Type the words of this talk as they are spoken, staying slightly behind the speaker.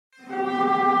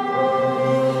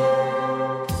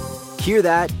Hear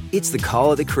that? It's the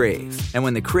call of the Crave. And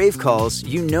when the Crave calls,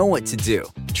 you know what to do.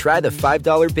 Try the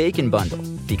 $5 Bacon Bundle,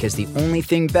 because the only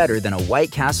thing better than a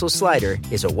White Castle slider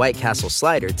is a White Castle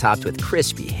slider topped with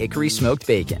crispy hickory smoked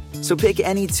bacon. So pick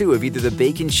any two of either the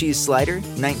Bacon Cheese Slider,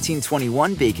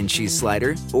 1921 Bacon Cheese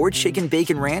Slider, or Chicken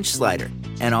Bacon Ranch Slider.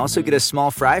 And also get a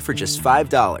small fry for just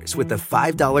 $5 with the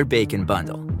 $5 Bacon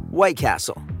Bundle. White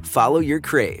Castle. Follow your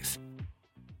Crave.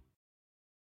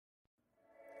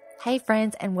 Hey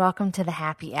friends, and welcome to the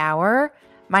Happy Hour.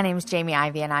 My name is Jamie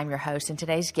Ivey and I'm your host, and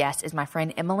today's guest is my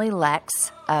friend Emily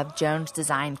Lex of Jones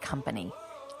Design Company.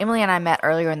 Emily and I met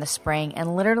earlier in the spring,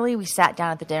 and literally we sat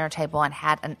down at the dinner table and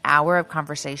had an hour of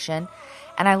conversation,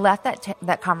 and I left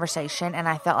that conversation and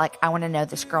I felt like I want to know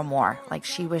this girl more. Like,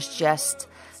 she was just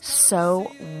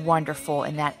so wonderful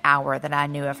in that hour that I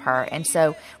knew of her. And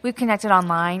so we've connected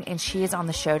online, and she is on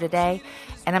the show today,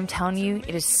 and I'm telling you,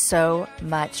 it is so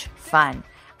much fun.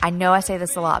 I know I say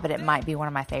this a lot, but it might be one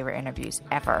of my favorite interviews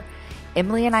ever.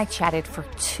 Emily and I chatted for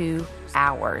 2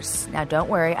 hours. Now, don't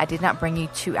worry, I did not bring you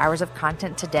 2 hours of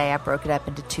content today. I broke it up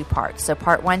into 2 parts. So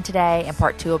part 1 today and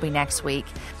part 2 will be next week.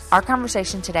 Our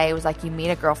conversation today was like you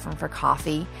meet a girlfriend for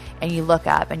coffee and you look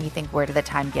up and you think, where did the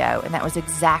time go? And that was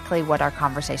exactly what our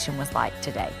conversation was like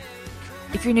today.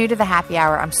 If you're new to the Happy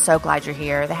Hour, I'm so glad you're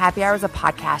here. The Happy Hour is a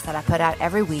podcast that I put out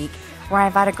every week where I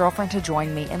invite a girlfriend to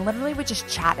join me, and literally we just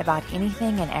chat about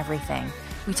anything and everything.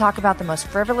 We talk about the most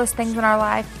frivolous things in our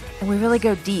life, and we really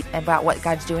go deep about what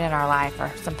God's doing in our life,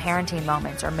 or some parenting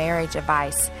moments, or marriage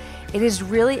advice. It is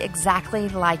really exactly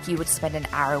like you would spend an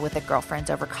hour with a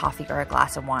girlfriend over coffee or a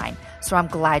glass of wine. So I'm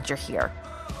glad you're here.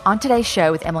 On today's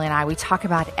show with Emily and I, we talk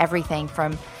about everything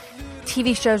from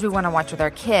TV shows we want to watch with our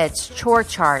kids, chore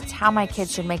charts, how my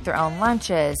kids should make their own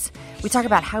lunches. We talk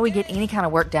about how we get any kind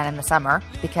of work done in the summer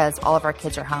because all of our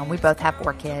kids are home. We both have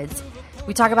 4 kids.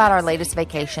 We talk about our latest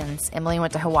vacations. Emily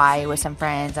went to Hawaii with some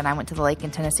friends, and I went to the lake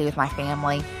in Tennessee with my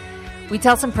family. We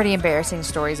tell some pretty embarrassing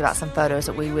stories about some photos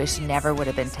that we wish never would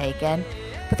have been taken.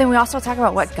 But then we also talk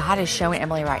about what God is showing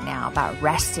Emily right now about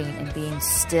resting and being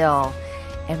still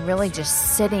and really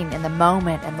just sitting in the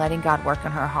moment and letting God work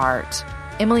in her heart.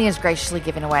 Emily is graciously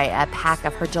giving away a pack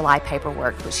of her July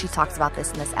paperwork, but she talks about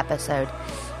this in this episode.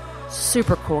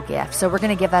 Super cool gift. So we're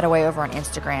going to give that away over on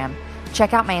Instagram.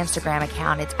 Check out my Instagram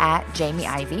account. It's at Jamie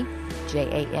Ivey,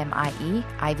 Jamie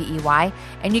Ivey,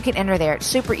 and you can enter there. It's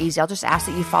super easy. I'll just ask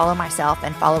that you follow myself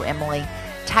and follow Emily,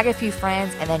 tag a few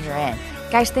friends, and then you're in.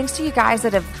 Guys, thanks to you guys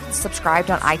that have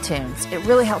subscribed on iTunes. It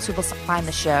really helps people find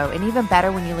the show. And even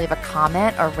better, when you leave a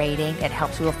comment or rating, it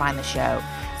helps people find the show.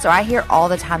 So I hear all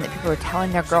the time that people are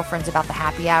telling their girlfriends about the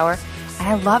Happy Hour. And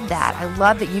I love that. I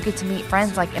love that you get to meet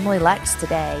friends like Emily Lex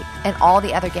today and all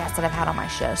the other guests that I've had on my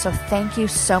show. So thank you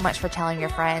so much for telling your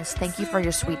friends. Thank you for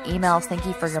your sweet emails. Thank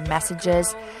you for your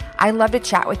messages. I love to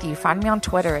chat with you. Find me on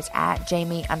Twitter. It's at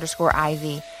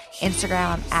Jamie_Ivey.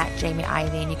 Instagram, I'm at Jamie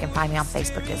Ivey. And you can find me on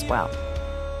Facebook as well.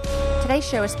 Today's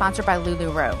show is sponsored by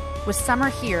LuLaRoe. With summer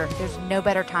here, there's no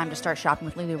better time to start shopping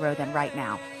with LuLaRoe than right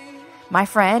now. My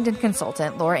friend and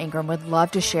consultant, Laura Ingram, would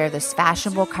love to share this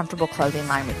fashionable, comfortable clothing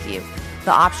line with you.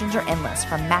 The options are endless,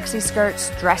 from maxi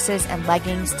skirts, dresses, and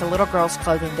leggings to little girls'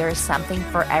 clothing. There is something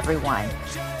for everyone.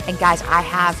 And guys, I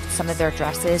have some of their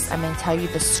dresses. I'm going to tell you,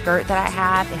 the skirt that I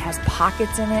have, it has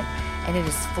pockets in it, and it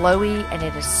is flowy, and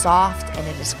it is soft, and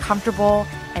it is comfortable,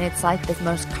 and it's like the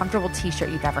most comfortable t-shirt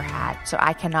you've ever had. So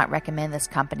I cannot recommend this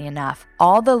company enough.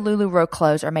 All the LuLaRoe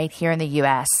clothes are made here in the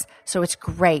U.S., so it's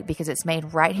great because it's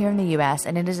made right here in the U.S.,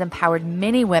 and it has empowered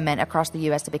many women across the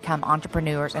U.S. to become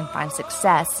entrepreneurs and find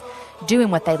success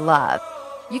doing what they love.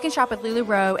 You can shop with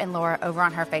LuLaRoe and Laura over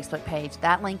on her Facebook page.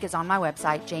 That link is on my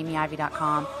website,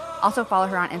 jamieivey.com. Also follow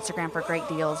her on Instagram for great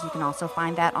deals. You can also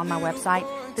find that on my website.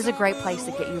 This is a great place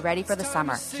to get you ready for the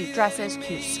summer. Cute dresses,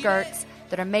 cute skirts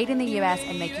that are made in the U.S.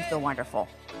 and make you feel wonderful.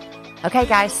 Okay,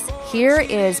 guys, here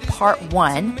is part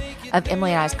 1 of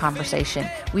Emily and I's conversation.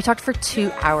 We talked for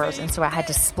 2 hours, and so I had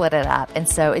to split it up. And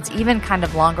so it's even kind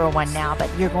of longer one now, but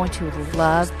you're going to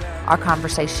love our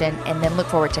conversation, and then look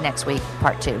forward to next week,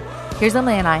 part 2. Here's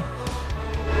Emily and I.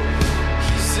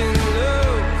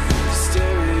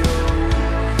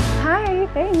 Hi,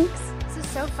 thanks. This is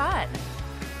so fun.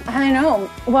 I know.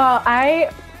 Well,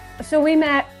 so we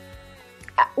met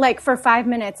like for 5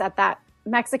 minutes at that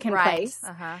Mexican place.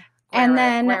 Uh-huh. And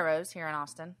then Guero's here in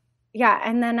Austin. Yeah,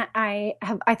 and then I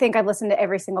think I've listened to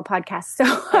every single podcast. So,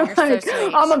 you're so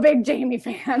sweet. I'm a big Jamie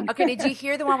fan. Okay, did you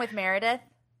hear the one with Meredith?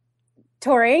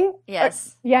 Touring?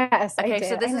 Yes. Yes, okay, I did.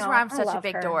 So this is where I'm such a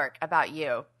big dork about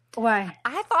you. Why?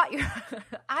 I thought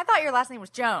your last name was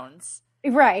Jones.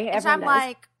 Right. And so I'm everyone does.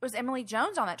 like, was Emily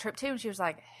Jones on that trip too? And she was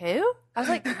like, who? I was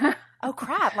like, oh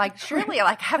crap. Like, surely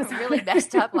like I haven't really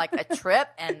messed up like a trip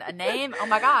and a name. Oh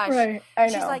my gosh. Right. I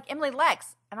know. She's like, Emily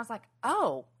Lex. And I was like,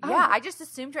 oh yeah. I just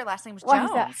assumed her last name was What is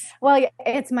Jones. that? Well, yeah,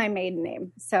 it's my maiden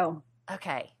name. So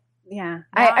Okay. yeah.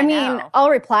 Now I mean, know. I'll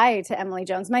reply to Emily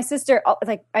Jones. My sister,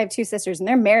 like I have two sisters and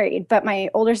they're married, but my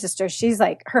older sister, she's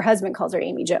like, her husband calls her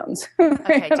Amy Jones.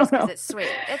 Okay, just because it's sweet.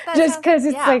 Just because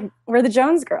it's like, we're the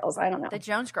Jones girls. I don't know. The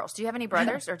Jones girls. Do you have any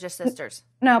brothers or just sisters?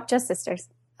 No, just sisters.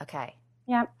 Okay.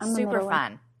 Yeah. I'm super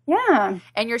fun. Yeah.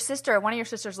 And your sister, one of your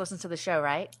sisters listens to the show,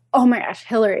 right? Oh my gosh,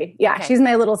 Hillary. Yeah, Okay. she's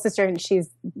my little sister and she's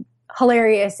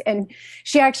hilarious. And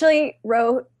she actually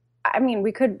wrote, I mean,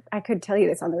 I could tell you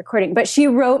this on the recording, but she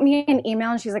wrote me an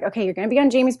email and she's like, okay, you're going to be on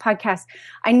Jamie's podcast.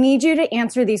 I need you to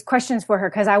answer these questions for her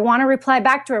because I want to reply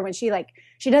back to her when she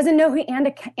doesn't know who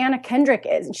Anna Kendrick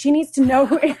is and she needs to know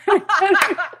who Anna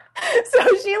Kendrick.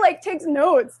 So she like takes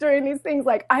notes during these things.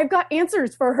 Like, I've got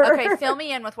answers for her. Okay, fill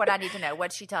me in with what I need to know.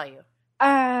 What'd she tell you?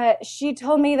 She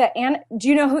told me that do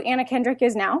you know who Anna Kendrick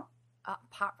is now?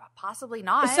 Possibly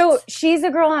not. So she's a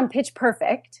girl on Pitch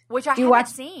Perfect. Which I haven't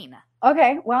seen.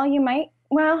 Okay, well, you might.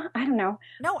 Well, I don't know.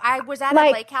 No, I was at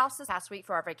a lake house this past week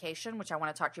for our vacation, which I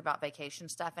want to talk to you about vacation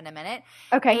stuff in a minute.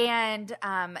 Okay. And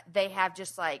they have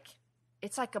just like,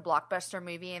 it's like a Blockbuster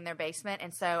movie in their basement.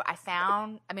 And so I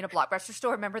found, a Blockbuster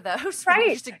store, remember those? Right.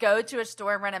 We used to go to a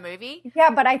store and rent a movie.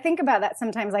 Yeah, but I think about that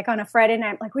sometimes, like on a Friday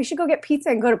night, like we should go get pizza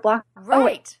and go to Block.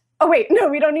 Right. Oh, wait, no,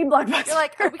 we don't need Blockbuster. You're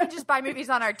like, we can just buy movies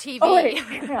on our TV. Oh, wait.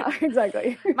 Yeah,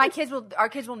 exactly. Our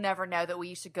kids will never know that we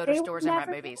used to go to stores and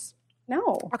rent movies.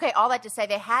 No. Okay, all that to say,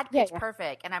 they had Pitch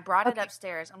Perfect, and I brought it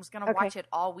upstairs. I was going to watch it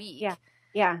all week.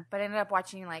 Yeah. But I ended up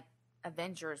watching like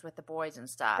Avengers with the boys and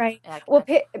stuff. Right. Well,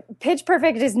 Pitch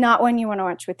Perfect is not one you want to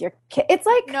watch with your kid. It's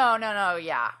like no,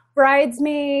 yeah.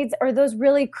 Bridesmaids or those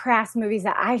really crass movies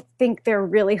that I think they're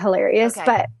really hilarious,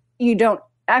 but you don't.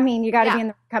 You got to be in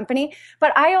the company.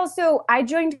 But I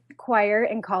joined choir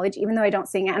in college, even though I don't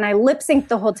sing it, and I lip synced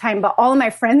the whole time. But all of my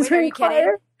friends were in choir.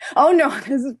 Kidding? Oh no,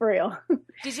 this is for real.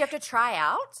 Did you have to try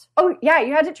out? Oh yeah,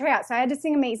 you had to try out. So I had to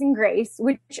sing Amazing Grace,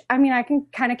 which I can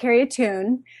kind of carry a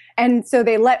tune, and so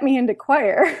they let me into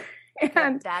choir.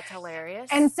 And that's hilarious.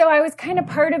 And so I was kind of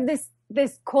part of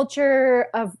this culture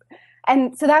of.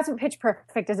 And so that's what Pitch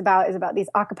Perfect is about these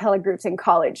a cappella groups in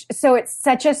college. So it's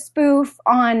such a spoof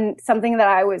on something that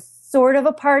I was sort of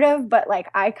a part of, but like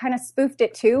I kind of spoofed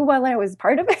it too while I was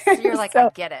part of it. So you're like, I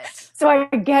get it. So I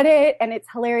get it, and it's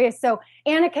hilarious. So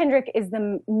Anna Kendrick is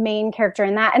the main character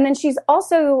in that. And then she's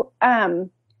also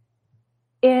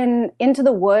in Into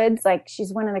the Woods, like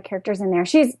she's one of the characters in there.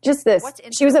 She's just this. What's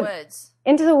Into the Woods?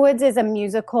 Into the Woods is a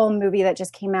musical movie that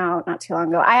just came out not too long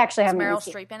ago. I actually haven't Meryl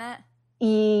Streep in it?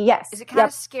 Yes. Is it kind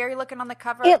of scary looking on the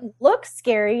cover? It looks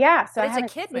scary, yeah. So but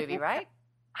it's a kid movie, right?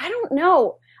 I don't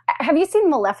know. Have you seen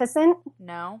Maleficent?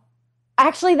 No.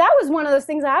 Actually, that was one of those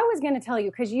things I was going to tell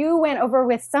you because you went over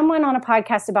with someone on a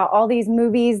podcast about all these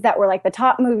movies that were like the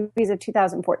top movies of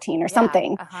 2014 or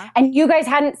something. And you guys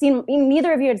hadn't seen,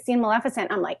 neither of you had seen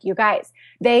Maleficent. I'm like, you guys,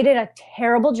 they did a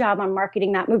terrible job on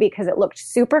marketing that movie because it looked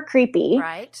super creepy.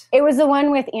 Right. It was the one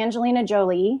with Angelina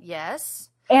Jolie. Yes.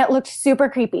 And it looked super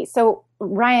creepy. So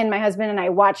Ryan, my husband, and I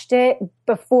watched it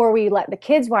before we let the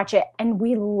kids watch it, and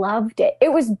we loved it.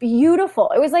 It was beautiful.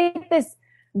 It was like this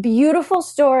beautiful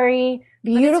story,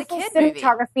 beautiful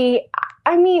cinematography.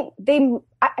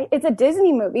 It's a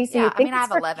Disney movie, so you think I have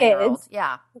 11-year-olds.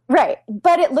 Yeah. Right.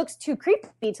 But it looks too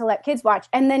creepy to let kids watch.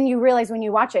 And then you realize when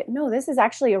you watch it, no, this is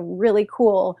actually a really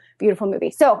cool, beautiful movie.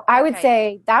 So I would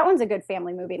say that one's a good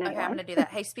family movie. Okay, I'm going to do that.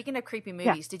 Hey, speaking of creepy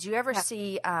movies, did you ever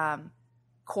see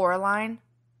Coraline?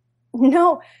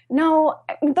 No.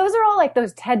 Those are all like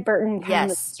those Ted Burton kind of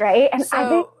movies, right? And I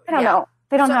don't know.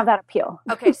 They don't have that appeal.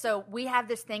 Okay, so we have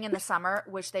this thing in the summer,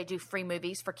 which they do free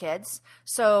movies for kids.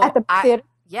 So at the theater?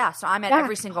 Yeah, so I'm at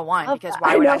every single one because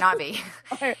why would I not be?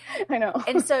 I know.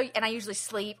 And I usually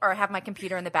sleep or have my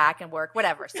computer in the back and work,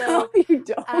 whatever. So no, you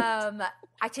don't.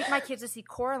 I take my kids to see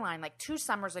Coraline like 2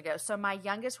 summers ago. So my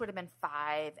youngest would have been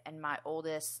 5 and my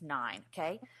oldest 9.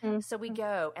 Okay. Mm-hmm. So we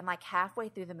go, and like halfway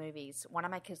through the movies, one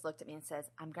of my kids looked at me and says,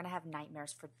 "I'm going to have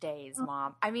nightmares for days,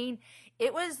 Mom." I mean,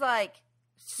 it was like,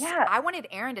 I wanted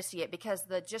Aaron to see it because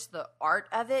the art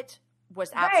of it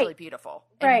was absolutely beautiful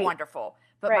and wonderful.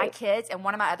 But my kids and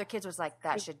one of my other kids was like,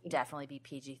 that should definitely be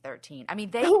PG-13. I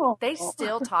mean, they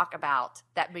still talk about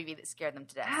that movie that scared them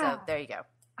to death. So there you go.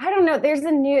 I don't know.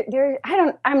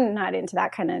 I'm not into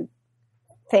that kind of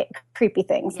creepy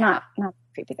things, not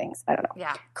creepy things. I don't know.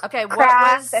 Yeah. Okay.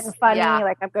 Crass and funny. Yeah,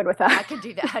 like I'm good with that. I could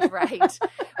do that. Right.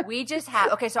 We just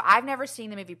have, okay. So I've never seen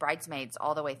the movie Bridesmaids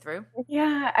all the way through.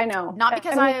 Yeah, I know. Not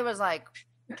because I was like,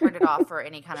 turned it off for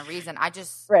any kind of reason. I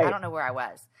just, I don't know where I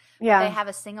was. Yeah. They have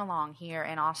a sing-along here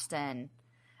in Austin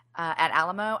at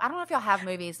Alamo. I don't know if y'all have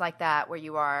movies like that where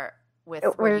you are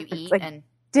where you eat like and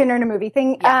dinner and a movie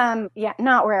thing. Yeah.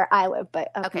 Not where I live, but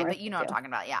up okay, north but you know what I'm talking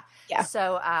about. Yeah.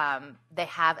 So they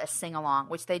have a sing-along,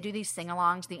 which they do these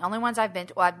sing-alongs. The only ones I've been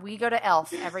to, well, we go to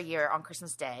Elf every year on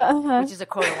Christmas Day, which is a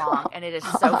quote-along, and it is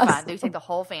so fun. They take the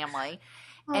whole family.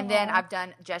 And then I've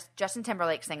done Justin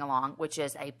Timberlake sing-along, which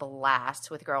is a blast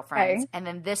with girlfriends. Okay. And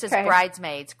then this is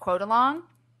Bridesmaids quote-along.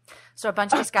 So a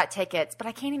bunch of us got tickets, but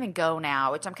I can't even go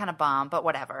now, which I'm kind of bummed, but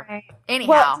whatever. Okay. Anyhow.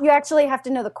 Well, you actually have to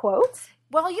know the quotes?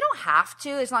 Well, you don't have to.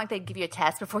 It's not like they give you a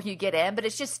test before you get in, but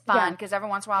it's just fun because every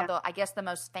once in a while, I guess the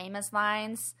most famous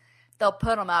lines, they'll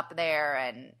put them up there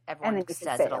and everyone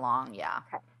says it along. Yeah.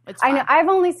 Okay. It's fun. I know. I've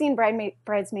only seen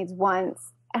Bridesmaids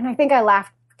once, and I think I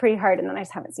laughed pretty hard, and then I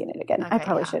just haven't seen it again. Okay, I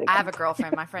probably should again. I have a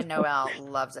girlfriend. My friend Noelle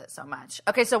loves it so much.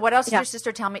 Okay, so what else did your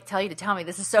sister tell you to tell me?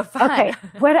 This is so fun. Okay,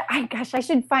 I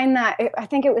should find that. I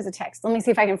think it was a text. Let me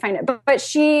see if I can find it. But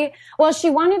she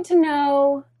wanted to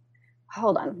know.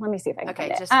 Hold on, let me see if I can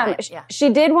find it. She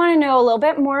did want to know a little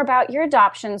bit more about your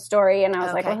adoption story, and I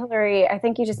was like, well, Hillary, I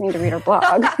think you just need to read her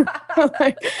blog.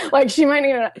 like she might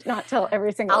need to not tell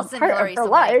every single part Hillary of her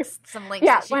life. Some links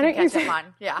that she can catch up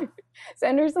on. Yeah.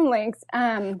 Send her some links.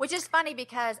 Which is funny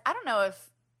because I don't know if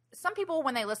some people,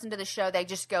 when they listen to the show, they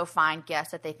just go find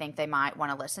guests that they think they might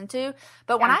want to listen to.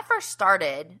 But when I first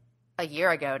started a year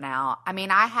ago now, I mean,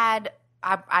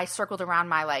 I circled around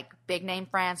my like big name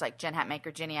friends like Jen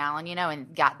Hatmaker, Jenny Allen,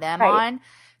 and got them on.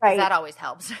 Right. That always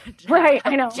helps. Right.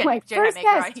 I know. Jen first Hatmaker,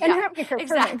 guest, Jen Hatmaker.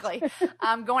 Exactly.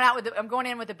 I'm going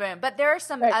in with a boom. But there are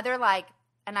some other like,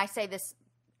 and I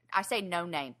say no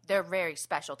name. They're very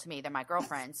special to me. They're my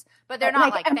girlfriends, but they're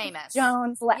not like famous.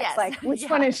 Jones, Lex, which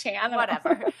one is she?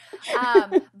 Whatever.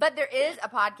 But there is a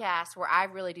podcast where I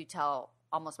really do tell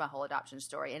almost my whole adoption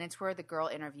story, and it's where the girl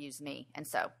interviews me. And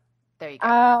so there you go.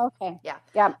 Oh, okay.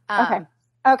 Yeah.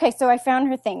 Okay. So I found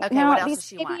her thing. Okay. Now, what else does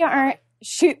she want?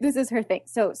 Shoot, this is her thing.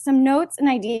 So some notes and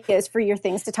ideas for your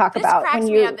things to talk about when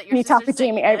you talk with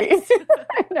Jamie Ivy.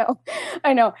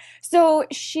 I know. So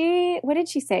what did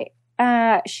she say?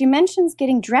 She mentions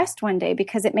getting dressed one day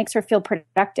because it makes her feel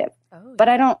productive. Oh, yeah. But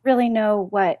I don't really know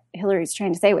what Hillary's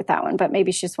trying to say with that one, but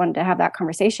maybe she just wanted to have that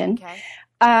conversation.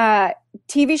 Okay.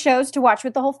 TV shows to watch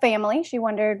with the whole family. She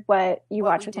wondered what you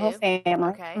watch with the whole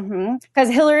family. Okay. Because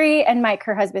Hillary and Mike,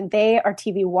 her husband, they are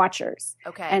TV watchers.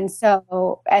 Okay.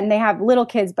 And they have little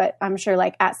kids, but I'm sure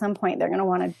like at some point they're going to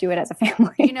want to do it as a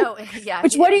family.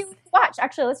 What do you watch?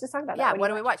 Actually, let's just talk about that. What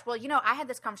do we watch? Well, I had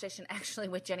this conversation actually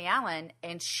with Jenny Allen,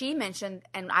 and she mentioned,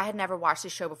 and I had never watched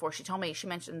this show before. She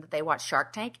mentioned that they watch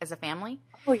Shark Tank as a family.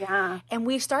 Oh, yeah. And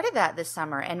we started that this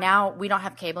summer, and now we don't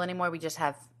have cable anymore. We just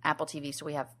have Apple TV, so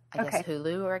we have, I guess,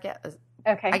 Hulu, or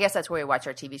I guess that's where we watch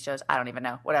our TV shows. I don't even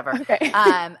know. Whatever. Okay.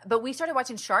 But we started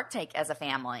watching Shark Tank as a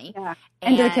family. Yeah.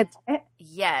 And do the kids love it?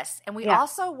 Yes. And we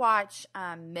also watch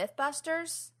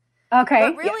Mythbusters.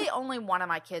 Okay. But really only one of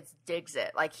my kids digs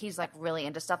it. Like, he's like really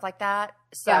into stuff like that.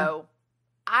 So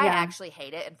I actually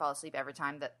hate it and fall asleep every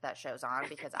time that show's on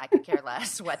because I could care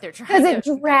less what they're trying to do.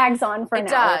 Because it drags on for an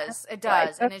hour. It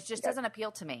does. And it just doesn't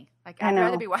appeal to me. Like, I'd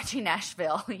rather be watching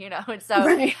Nashville, and so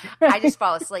I just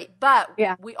fall asleep. But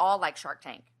we all like Shark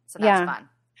Tank. So that's fun.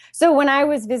 So when I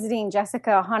was visiting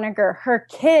Jessica Honegger, her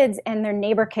kids and their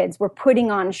neighbor kids were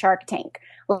putting on Shark Tank.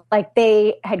 Like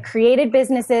they had created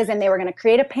businesses and they were going to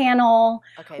create a panel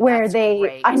where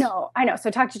great. I know. So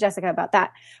talk to Jessica about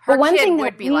that. Her kid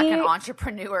would be like an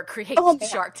entrepreneur creating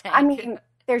Shark Tank. I mean,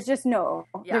 there's just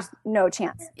there's no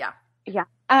chance. Yeah.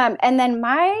 And then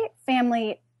my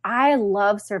family, I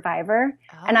love Survivor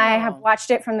and I have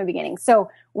watched it from the beginning. So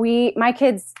my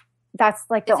kids, that's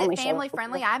like the only show. Is it family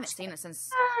friendly? I haven't seen it since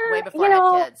way before I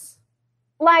had kids.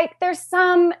 Like there's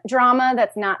some drama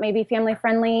that's not maybe family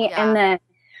friendly. Yeah. And then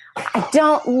I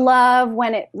don't love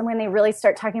when they really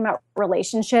start talking about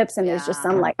relationships and there's just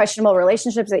some like questionable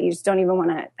relationships that you just don't even want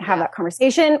to have that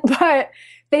conversation, but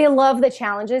they love the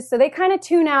challenges. So they kind of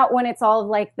tune out when it's all of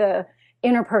like the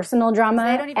interpersonal drama.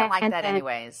 They don't even like that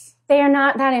anyways. They are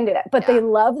not that into that, but they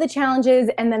love the challenges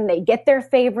and then they get their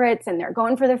favorites and they're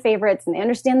going for their favorites and they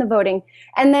understand the voting.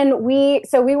 And then we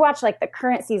watch like the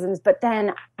current seasons, but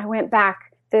then I went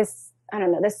back this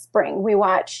spring. We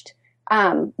watched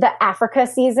the Africa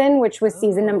season, which was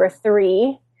season number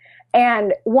 3.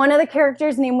 And one of the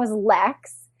characters' name was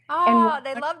Lex. Oh,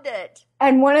 they loved it.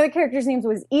 And one of the characters' names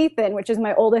was Ethan, which is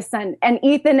my oldest son. And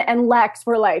Ethan and Lex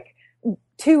were like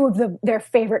two of their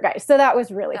favorite guys. So that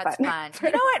was really fun.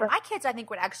 You know what? My kids, I think,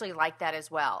 would actually like that as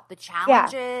well. The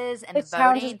challenges and the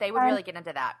voting, they would really get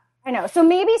into that. I know. So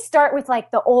maybe start with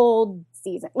like the old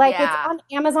season. Like it's on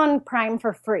Amazon Prime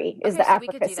for free is the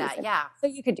Africa season. We could do that, yeah. So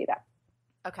you could do that.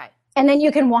 Okay. And then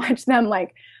you can watch them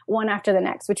like one after the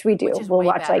next, which we do. We'll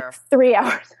watch like 3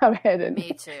 hours of it.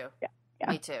 Me too. Yeah.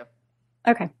 Me too.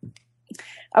 Okay.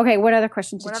 Okay. What other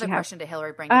questions did you have? What other question did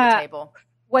Hillary bring to the table?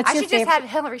 I should just have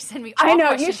Hillary send me all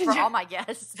questions for all my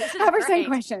guests. Have her send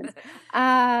questions.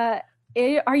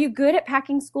 Are you good at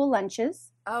packing school lunches?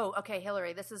 Oh, okay,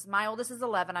 Hillary. My oldest is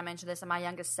 11. I mentioned this, and my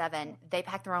youngest 7. They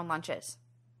pack their own lunches.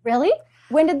 Really?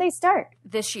 When did they start?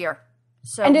 This year.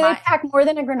 So and do they pack more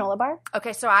than a granola bar?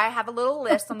 Okay, so I have a little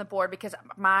list on the board because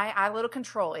I have a little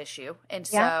control issue. And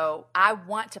so I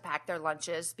want to pack their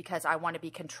lunches because I want to be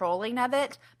controlling of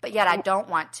it, but yet I don't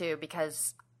want to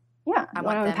because I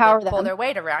want them to pull their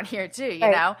weight around here too,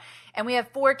 you know? And we have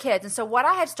 4 kids. And so what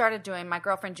I had started doing, my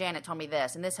girlfriend Janet told me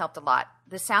this, and this helped a lot.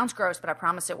 This sounds gross, but I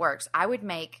promise it works. I would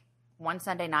make one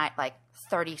Sunday night like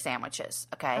 30 sandwiches,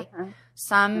 okay?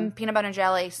 Some peanut butter and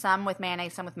jelly, some with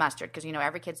mayonnaise, some with mustard, because, you know,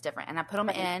 every kid's different. And I put them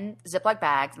in Ziploc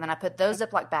bags, and then I put those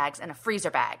Ziploc bags in a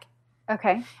freezer bag.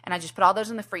 Okay. And I just put all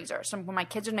those in the freezer. So when my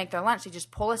kids would make their lunch, they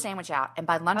just pull a sandwich out. And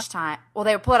by lunchtime,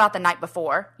 they would pull it out the night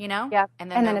before, you know? Yeah.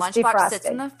 And then their lunchbox sits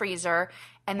in the freezer.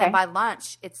 And then by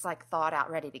lunch, it's like thawed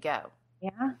out, ready to go.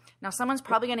 Yeah. Now, someone's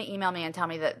probably going to email me and tell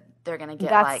me that they're going to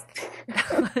get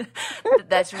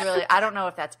that's really, I don't know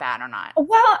if that's bad or not.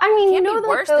 Well, I mean, it can't be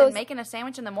worse than making a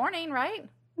sandwich in the morning, right?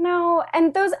 No,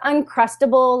 and those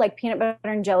uncrustable like peanut butter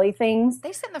and jelly things,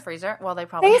 they sit in the freezer. Well, they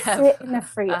probably sit in the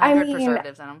freezer.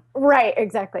 Preservatives in them. Right,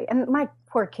 exactly. And my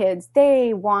poor kids,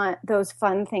 they want those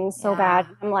fun things so bad.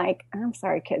 I'm like, I'm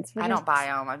sorry, kids. I don't buy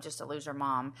them. I'm just a loser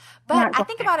mom. But I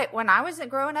think about it. When I was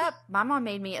growing up, my mom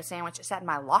made me a sandwich that sat in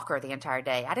my locker the entire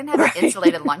day. I didn't have an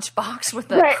insulated lunchbox with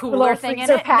a cooler thing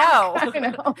in it. No,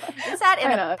 it sat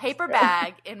in a paper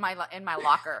bag in my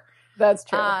locker. That's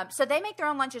true. So they make their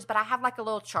own lunches, but I have like a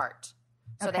little chart.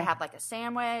 So they have like a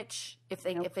sandwich. If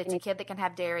it's a kid that can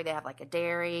have dairy, they have like a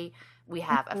dairy. We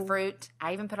have a fruit.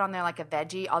 I even put on there like a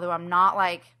veggie, although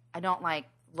I don't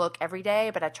look every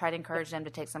day, but I try to encourage them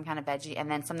to take some kind of veggie, and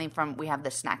then we have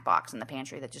this snack box in the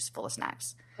pantry that's just full of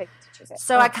snacks.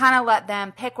 So I kind of let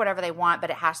them pick whatever they want, but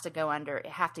it has to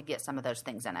get some of those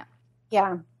things in it.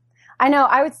 Yeah. I know.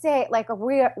 I would say like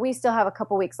we still have a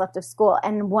couple weeks left of school,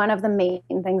 and one of the main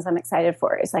things I'm excited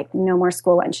for is like no more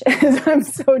school lunches. I'm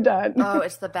so done. Oh,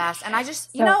 it's the best. And I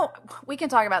just, we can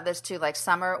talk about this too. Like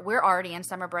summer, we're already in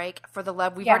summer break. For the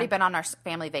love, we've already been on our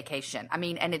family vacation. I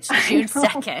mean, and it's June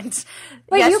 2nd.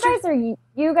 But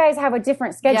you guys have a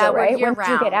different schedule, right? When did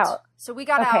you get out? So we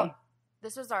got out.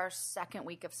 This is our 2nd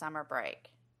week of summer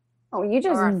break. Oh, you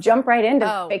just jump right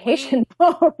into vacation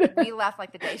mode. We left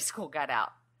like the day school got out.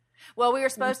 Well, we were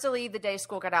supposed to leave the day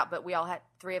school got out, but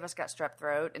 3 of us got strep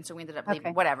throat, and so we ended up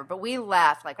leaving, whatever. But we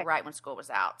left right when school was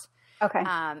out. Okay.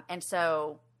 And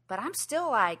so, but I'm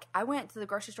still like, I went to the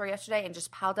grocery store yesterday and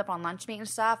just piled up on lunch meat and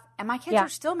stuff, and my kids are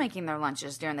still making their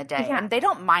lunches during the day, and they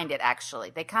don't mind it actually.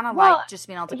 They kind of like just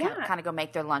being able to kind of go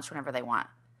make their lunch whenever they want.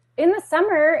 In the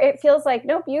summer, it feels like,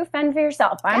 nope, you fend for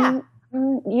yourself. I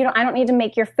don't need to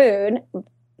make your food,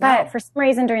 but for some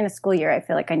reason during the school year, I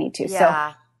feel like I need to. Yeah.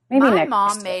 So. Maybe my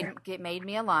mom made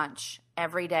me a lunch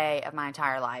every day of my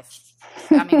entire life.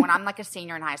 I mean, when I'm like a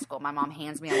senior in high school, my mom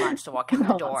hands me a lunch to walk in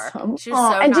the door. Awesome. She was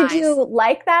so nice. And did you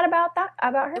like that about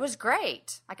her? It was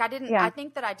great. Like I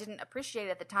think that I didn't appreciate it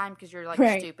at the time because you're like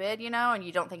stupid, and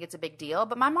you don't think it's a big deal.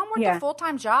 But my mom worked a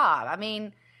full-time job. I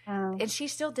mean, and she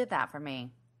still did that for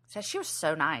me. So she was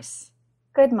so nice.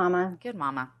 Good mama. Good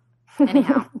mama.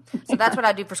 Anyhow, so that's what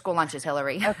I do for school lunches,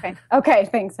 Hillary. Okay.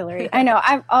 Thanks, Hillary. I know.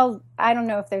 I don't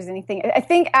know if there's anything. I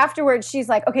think afterwards she's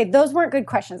like, okay, those weren't good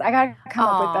questions. I gotta come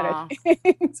up with better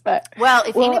things. But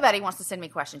if anybody wants to send me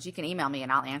questions, you can email me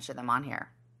and I'll answer them on here.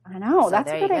 I know. So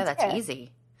there you go. That's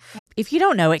easy. If you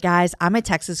don't know it, guys, I'm a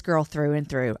Texas girl through and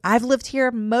through. I've lived here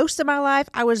most of my life.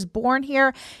 I was born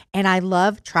here, and I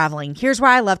love traveling. Here's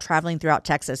why I love traveling throughout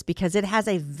Texas, because it has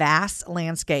a vast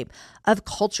landscape of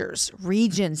cultures,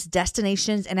 regions,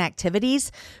 destinations, and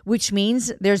activities, which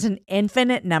means there's an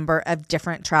infinite number of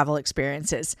different travel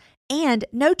experiences. And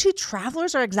no two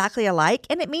travelers are exactly alike,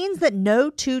 and it means that no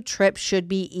two trips should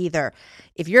be either.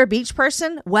 If you're a beach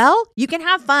person, well, you can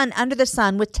have fun under the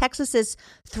sun with Texas's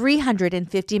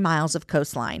 350 miles of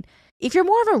coastline. If you're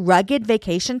more of a rugged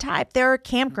vacation type, there are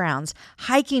campgrounds,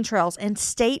 hiking trails, and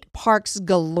state parks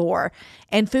galore.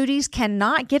 And foodies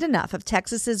cannot get enough of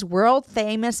Texas's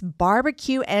world-famous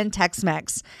barbecue and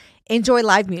Tex-Mex. Enjoy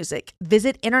live music,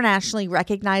 visit internationally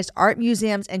recognized art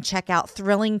museums, and check out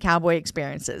thrilling cowboy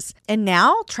experiences. And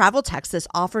now, Travel Texas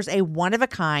offers a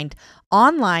one-of-a-kind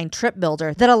online trip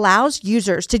builder that allows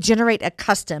users to generate a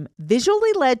custom,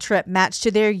 visually led trip matched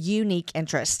to their unique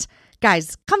interests.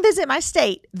 Guys, come visit my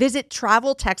state. Visit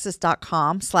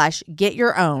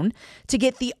traveltexas.com/getyourown to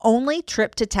get the only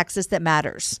trip to Texas that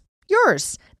matters.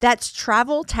 Yours. That's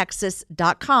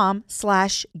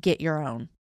traveltexas.com/getyourown.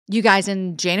 You guys,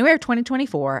 in January of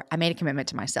 2024, I made a commitment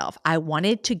to myself. I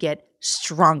wanted to get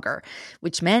stronger,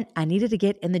 which meant I needed to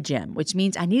get in the gym, which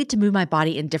means I needed to move my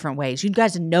body in different ways. You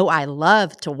guys know I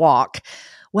love to walk.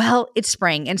 Well, it's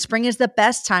spring, and spring is the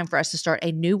best time for us to start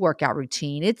a new workout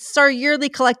routine. It's our yearly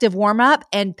collective warm-up,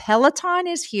 and Peloton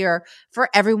is here for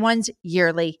everyone's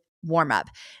yearly warm-up.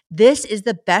 This is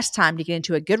the best time to get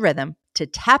into a good rhythm, to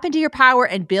tap into your power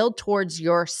and build towards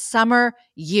your summer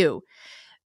you.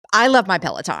 I love my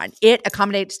Peloton. It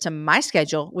accommodates to my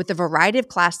schedule with a variety of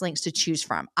class links to choose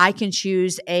from. I can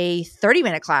choose a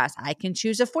 30-minute class. I can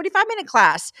choose a 45-minute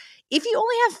class. If you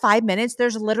only have 5 minutes,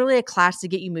 there's literally a class to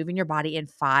get you moving your body in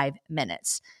 5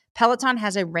 minutes. Peloton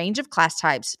has a range of class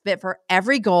types fit for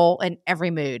every goal and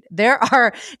every mood. There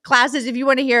are classes if you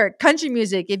want to hear country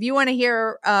music, if you want to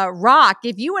hear rock,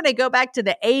 if you want to go back to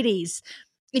the 80s.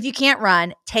 If you can't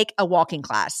run, take a walking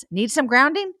class. Need some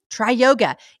grounding? Try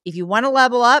yoga. If you want to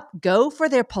level up, go for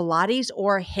their Pilates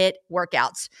or HIIT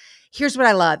workouts. Here's what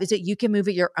I love is that you can move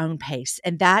at your own pace.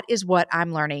 And that is what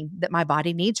I'm learning that my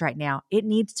body needs right now. It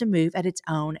needs to move at its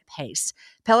own pace.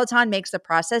 Peloton makes the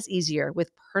process easier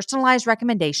with personalized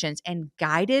recommendations and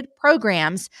guided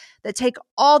programs that take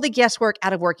all the guesswork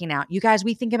out of working out. You guys,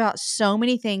 we think about so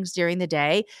many things during the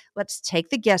day. Let's take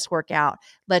the guesswork out.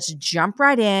 Let's jump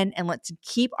right in and let's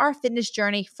keep our fitness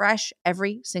journey fresh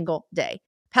every single day.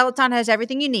 Peloton has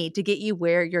everything you need to get you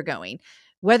where you're going.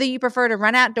 Whether you prefer to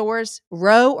run outdoors,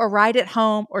 row or ride at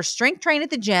home, or strength train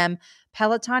at the gym,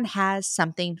 Peloton has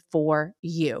something for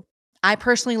you. I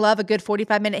personally love a good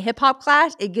 45-minute hip hop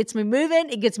class. It gets me moving.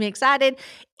 It gets me excited.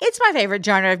 It's my favorite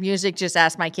genre of music. Just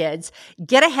ask my kids.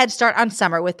 Get a head start on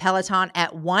summer with Peloton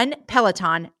at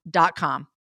onepeloton.com.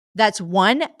 That's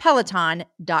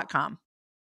onepeloton.com.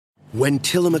 When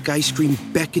Tillamook ice cream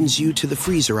beckons you to the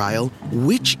freezer aisle,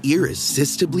 which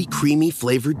irresistibly creamy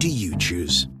flavor do you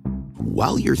choose?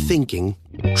 While you're thinking,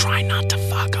 try not to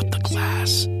fog up the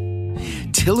glass.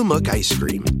 Tillamook ice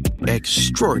cream.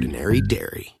 Extraordinary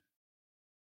dairy.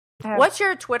 What's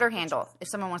your Twitter handle if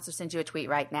someone wants to send you a tweet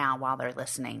right now while they're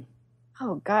listening?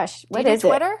 Oh, gosh. What Do you is do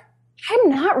Twitter? I'm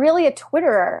not really a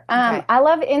Twitterer. Okay. I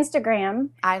love Instagram.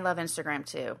 I love Instagram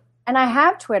too. And I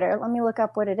have Twitter. Let me look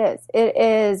up what it is. It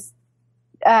is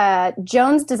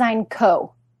Jones Design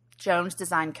Co. Jones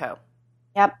Design Co.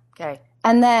 Yep. Okay.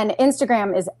 And then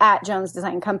Instagram is at Jones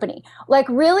Design Company. Like,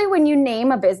 really, when you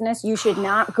name a business, you should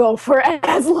not go for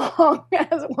as long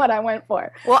as what I went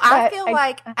for. Well, I feel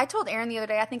like I told Aaron the other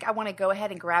day, I think I want to go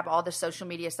ahead and grab all the social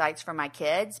media sites for my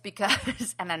kids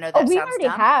because, and I know that we sounds already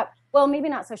dumb. have. Well, maybe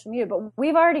not social media, but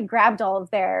we've already grabbed all of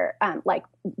their, like,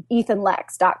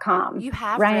 EthanLex.com. You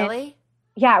have, Ryan, really?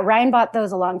 Yeah, Ryan bought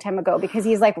those a long time ago because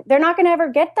he's like, they're not going to ever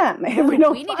get them if we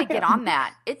don't We need to get on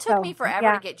that. It took me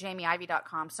forever to get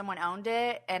JamieIvy.com. Someone owned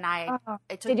it, and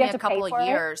it took me a couple of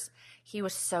years. He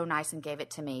was so nice and gave it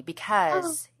to me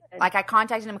because, like, I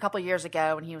contacted him a couple of years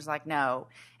ago, and he was like, no.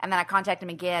 And then I contacted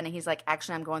him again, and he's like,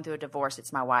 actually, I'm going through a divorce.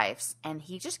 It's my wife's. And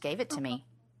he just gave it to me.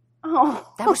 Oh,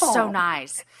 that was so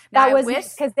nice. Now, that was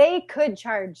because they could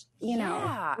charge, you know.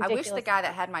 Yeah, I wish the guy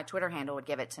that had my Twitter handle would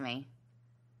give it to me.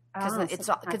 Because it's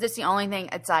the only thing.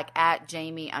 It's like at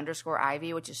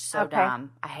Jamie_Ivy, which is so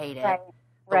dumb. I hate it.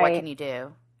 But what can you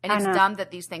do? And it's dumb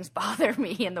that these things bother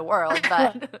me in the world,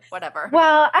 but whatever.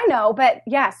 Well, I know, but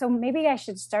yeah. So maybe I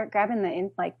should start grabbing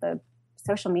the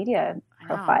social media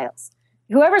profiles.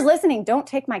 Whoever's listening, don't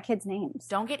take my kids' names.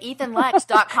 Don't get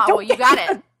EthanLex.com. Well, you got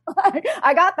it.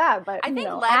 I got that, but I think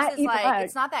Lex is like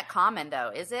it's not that common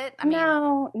though, is it? I mean,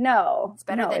 no, it's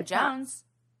better than Jones.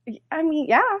 I mean,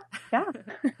 yeah.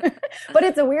 But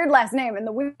it's a weird last name. And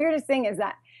the weirdest thing is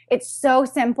that it's so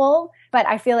simple, but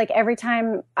I feel like every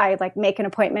time I like make an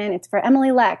appointment, it's for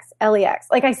Emily Lex, Lex.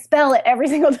 Like I spell it every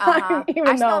single time.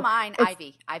 I spell mine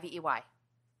Ivy, Ivey.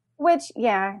 Which,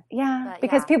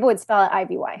 because people would spell it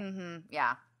Ivy. Mm-hmm,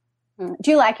 yeah.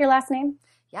 Do you like your last name?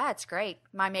 Yeah, it's great.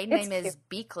 My maiden name is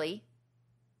Beakley.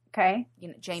 Okay.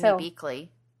 Jamie Beakley.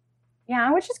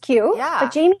 Yeah, which is cute. Yeah.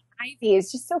 But Jamie Ivy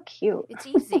is just so cute. It's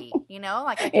easy,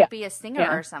 like I could be a singer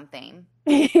or something.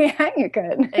 Yeah, you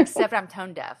could. Except I'm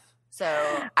tone deaf. So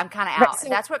I'm kind of out. Right, so,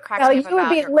 that's what cracks me up you would about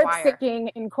be your lip choir. syncing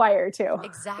in choir too.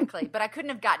 Exactly. But I couldn't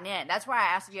have gotten in. That's why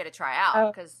I asked if you had to try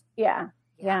out. Because yeah,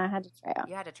 I had to try out.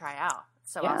 You had to try out.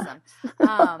 So Yeah.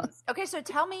 awesome. Okay, so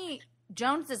tell me,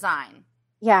 Jones Design.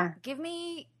 Yeah. Give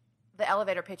me the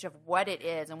elevator pitch of what it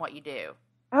is and what you do.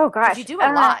 Oh gosh. You do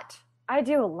a lot. I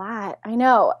do a lot. I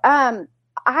know.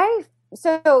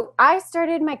 So I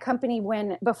started my company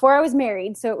before I was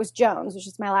married. So it was Jones, which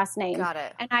is my last name. Got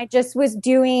it. And I just was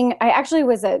I actually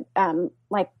was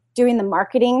doing the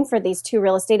marketing for these two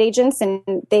real estate agents, and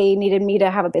they needed me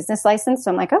to have a business license. So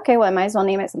I'm like, okay, well, I might as well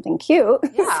name it something cute.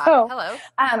 Yeah. So, hello.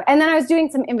 And then I was doing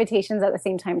some invitations at the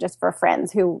same time just for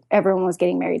friends who everyone was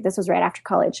getting married. This was right after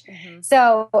college. Mm-hmm.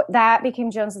 So that became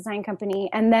Jones Design Company.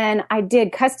 And then I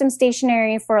did custom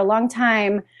stationery for a long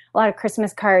time, a lot of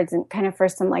Christmas cards and kind of for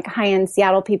some like high-end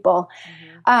Seattle people,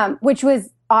 which was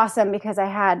awesome because I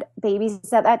had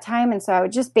babies at that time. And so I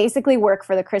would just basically work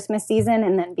for the Christmas season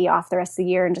and then be off the rest of the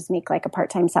year and just make like a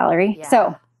part-time salary. Yeah.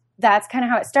 So that's kind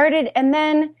of how it started. And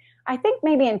then I think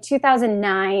maybe in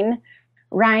 2009,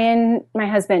 Ryan, my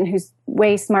husband, who's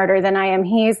way smarter than I am,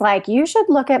 he's like, you should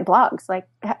look at blogs. Like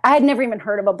I had never even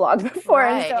heard of a blog before.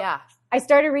 Right, and so yeah. I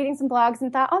started reading some blogs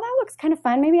and thought, oh, that looks kind of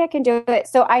fun. Maybe I can do it.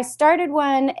 So I started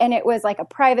one, and it was like a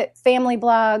private family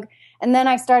blog. And then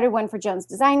I started one for Jones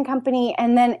Design Company.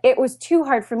 And then it was too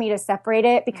hard for me to separate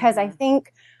it because I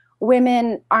think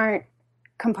women aren't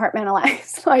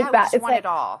compartmentalized like that. We want it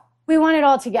all. We want it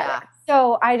all together. Yeah.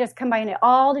 So I just combined it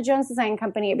all to Jones Design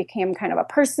Company. It became kind of a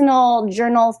personal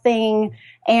journal thing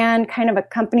and kind of a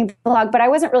company blog, but I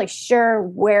wasn't really sure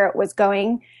where it was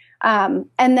going. And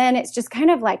then it's just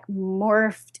kind of like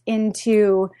morphed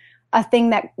into a thing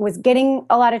that was getting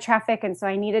a lot of traffic. And so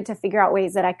I needed to figure out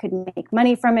ways that I could make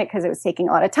money from it because it was taking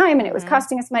a lot of time and it was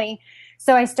costing us money.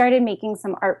 So I started making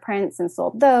some art prints and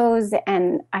sold those.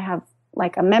 And I have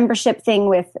like a membership thing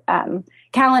with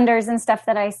calendars and stuff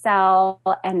that I sell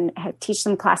and teach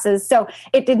some classes. So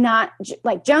it did not,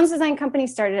 like Jones Design Company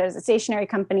started as a stationery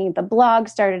company. The blog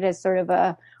started as sort of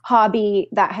a hobby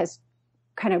that has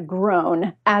kind of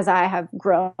grown as I have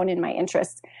grown in my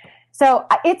interests. So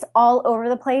it's all over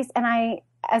the place. And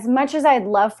as much as I'd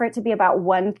love for it to be about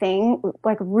one thing,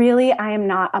 like really I am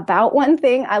not about one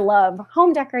thing. I love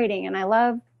home decorating and I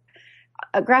love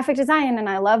graphic design and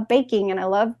I love baking and I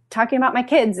love talking about my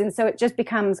kids. And so it just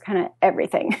becomes kind of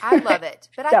everything. I love it.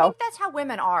 But I think that's how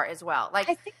women are as well. Like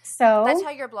I think so. That's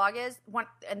how your blog is.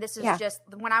 And this is just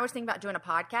when I was thinking about doing a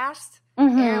podcast,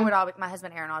 Aaron my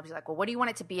husband Aaron would always be like, well, what do you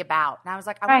want it to be about? And I was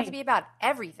like, I want it to be about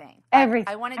everything.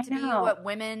 Everything. I want it to be what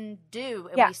women do.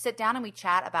 And we sit down and we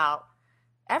chat about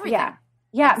everything. Yeah.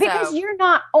 Yeah, because you're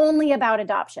not only about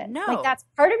adoption. No. Like that's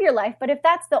part of your life. But if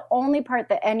that's the only part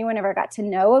that anyone ever got to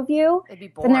know of you, it'd be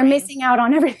boring. Then they're missing out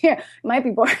on everything. It might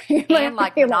be boring. And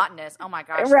like monotonous. Oh my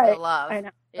gosh, right. the love. I know.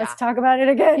 Yeah. Let's talk about it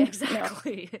again.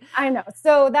 Exactly. No. I know.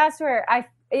 So that's where I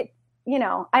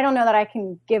don't know that I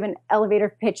can give an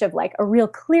elevator pitch of like a real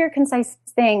clear, concise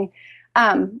thing.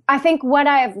 I think what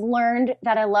I've learned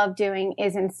that I love doing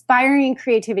is inspiring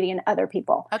creativity in other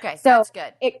people. Okay, so that's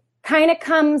good. It kind of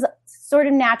comes sort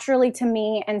of naturally to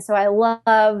me. And so I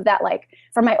love that, like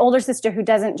for my older sister who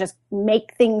doesn't just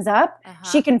make things up,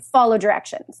 she can follow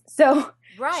directions. So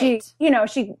she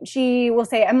will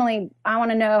say, Emily, I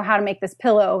want to know how to make this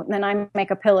pillow. And then I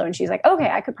make a pillow and she's like, okay,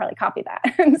 I could probably copy that.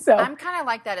 And so I'm kind of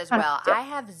like that as well. I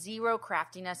have zero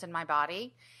craftiness in my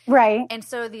body. Right. And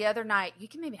so the other night, you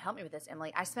can maybe help me with this,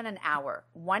 Emily. I spent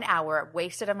 1 hour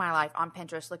wasted of my life on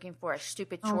Pinterest looking for a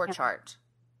stupid chore chart.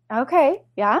 Okay.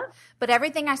 Yeah. But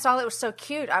everything I saw that was so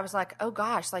cute, I was like, oh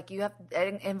gosh, like it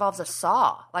involves a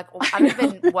saw. Like I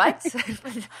don't even what?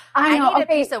 I need a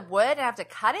piece of wood and I have to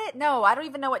cut it? No, I don't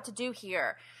even know what to do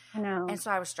here. I know. And so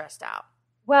I was stressed out.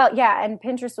 Well, yeah, and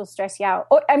Pinterest will stress you out.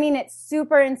 I mean, it's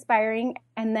super inspiring,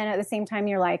 and then at the same time,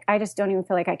 you're like, I just don't even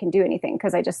feel like I can do anything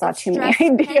because I just saw too many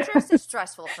ideas. Pinterest is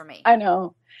stressful for me. I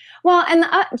know. Well, and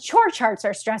the chore charts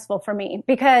are stressful for me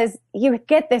because you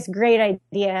get this great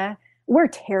idea. We're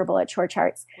terrible at chore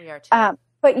charts. We are too.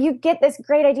 But you get this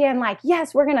great idea and like,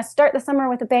 yes, we're going to start the summer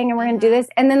with a bang and we're going to do this.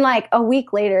 And then like a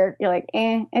week later, you're like,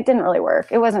 it didn't really work.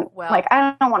 It wasn't like,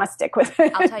 I don't want to stick with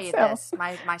it. I'll tell you this.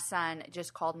 My son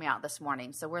just called me out this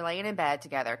morning. So we're laying in bed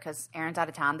together because Aaron's out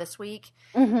of town this week.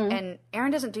 And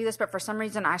Aaron doesn't do this, but for some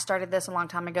reason I started this a long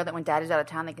time ago that when Dad is out of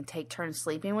town, they can take turns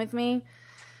sleeping with me.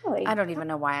 Really? I don't even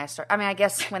know why I started. I mean, I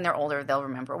guess when they're older, they'll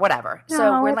remember. Whatever. No,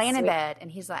 so we're laying in bed,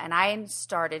 and he's like, and I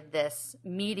started this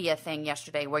media thing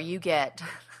yesterday where you get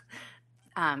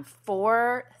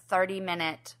 4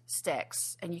 30-minute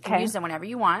sticks, and you can use them whenever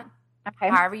you want,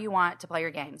 however you want to play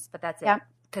your games. But that's it.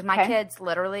 Because my kids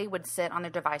literally would sit on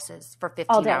their devices for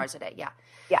 15 hours a day. Yeah.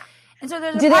 Yeah. And so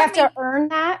there's do they have to earn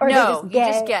that, or no? they You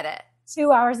just get it.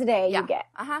 2 hours a day you get.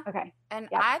 Okay. And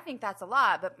I think that's a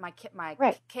lot, but my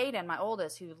Caden, my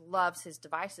oldest, who loves his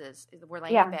devices, we're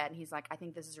laying in bed, and he's like, I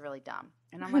think this is really dumb.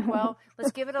 And I'm like, well,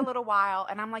 let's give it a little while.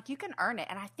 And I'm like, you can earn it.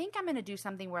 And I think I'm going to do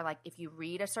something where, like, if you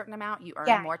read a certain amount, you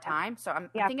earn more time. So I'm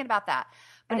thinking about that.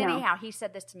 But anyhow, he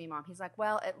said this to me, Mom. He's like,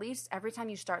 well, at least every time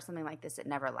you start something like this, it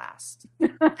never lasts.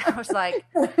 I was like,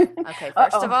 okay,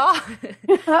 first of all,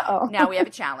 now we have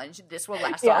a challenge. This will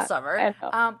last all summer.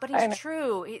 But it's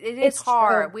true. It is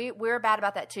hard. True. We're bad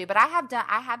about that too. But I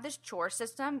have this chore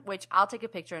system, which I'll take a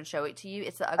picture and show it to you.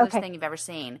 It's the ugliest thing you've ever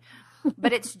seen.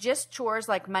 But it's just chores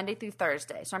like Monday through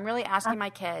Thursday. So I'm really asking my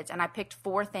kids, and I picked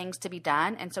 4 things to be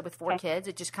done. And so with 4 kids,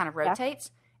 it just kind of rotates.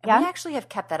 And we actually have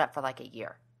kept that up for like a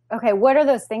year. Okay. What are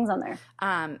those things on there?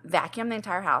 Vacuum the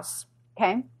entire house.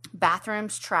 Okay.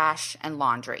 Bathrooms, trash, and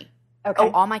laundry. Okay.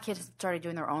 Oh, all my kids have started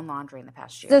doing their own laundry in the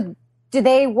past year. So do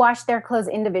they wash their clothes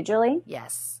individually?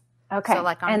 Yes. Okay. So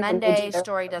like on Monday,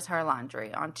 Story does her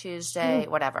laundry. On Tuesday,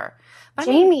 whatever. But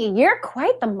Jamie, you're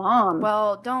quite the mom.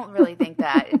 Well, don't really think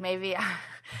that. Maybe.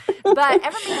 But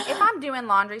if I'm doing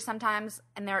laundry sometimes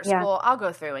and they're at school, I'll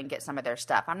go through and get some of their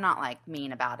stuff. I'm not like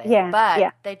mean about it. Yeah.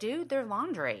 But they do their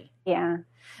laundry. Yeah.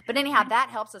 But anyhow, that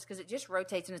helps us because it just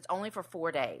rotates and it's only for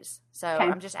 4 days. So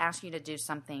I'm just asking you to do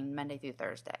something Monday through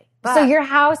Thursday. But, so your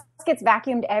house gets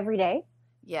vacuumed every day?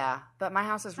 Yeah, but my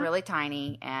house is really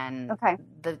tiny, and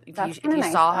if you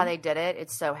nice, saw how they did it,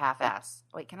 it's so half-assed.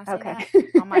 Wait, can I say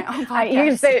that on my own podcast? You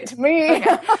can say it to me.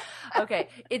 Okay.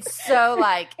 It's so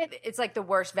it's like the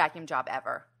worst vacuum job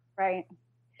ever. Right.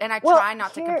 And I try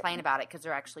not to complain about it because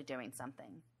they're actually doing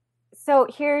something. So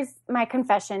here's my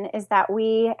confession: is that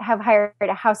we have hired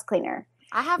a house cleaner.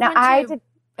 I have one too.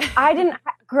 I didn't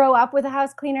grow up with a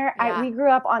house cleaner. We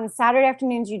grew up on Saturday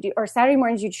afternoons or Saturday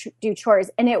mornings you do chores,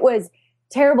 and it was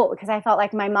terrible because I felt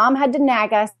like my mom had to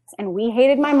nag us, and we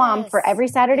hated my mom for every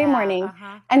Saturday morning.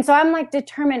 And so I'm like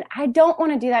determined, I don't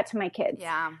want to do that to my kids.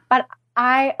 Yeah. But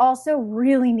I also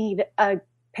really need a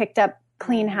picked up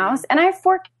clean house. And I have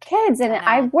 4 kids, and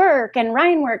I work, and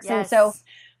Ryan works. And so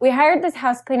we hired this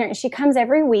house cleaner, and she comes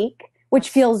every week, which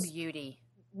feels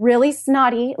really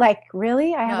snotty. Like,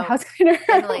 really? I have a house cleaner?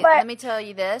 Emily, let me tell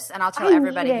you this, and I'll tell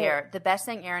everybody here. The best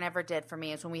thing Erin ever did for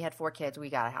me is when we had 4 kids, we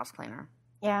got a house cleaner.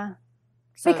 Yeah.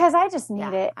 So, because I just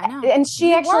need it. I know. And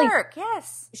she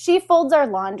she folds our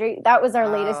laundry. That was our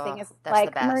latest thing. Is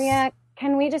like, Maria,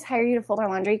 can we just hire you to fold our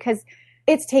laundry? Because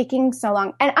it's taking so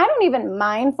long. And I don't even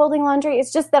mind folding laundry.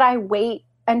 It's just that I wait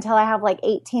until I have like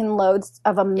 18 loads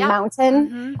of a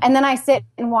mountain. And then I sit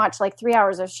and watch like 3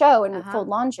 hours of show and fold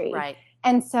laundry. Right.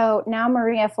 And so now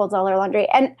Maria folds all her laundry.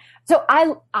 And so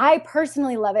I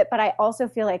personally love it, but I also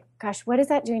feel like, gosh, what is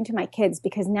that doing to my kids?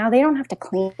 Because now they don't have to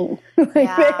clean.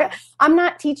 I'm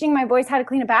not teaching my boys how to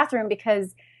clean a bathroom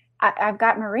because I've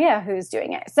got Maria who's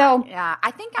doing it. So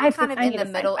I think I'm kind of in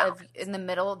the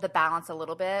middle of the balance a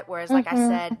little bit. Whereas like I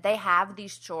said, they have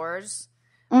these chores,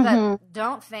 but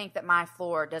don't think that my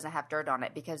floor doesn't have dirt on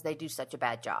it because they do such a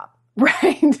bad job.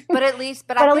 Right. But at least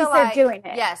I feel like they're doing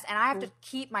it. Yes. And I have to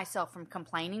keep myself from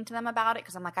complaining to them about it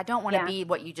because I'm like, I don't want to be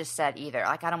what you just said either.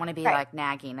 Like, I don't want to be like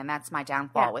nagging. And that's my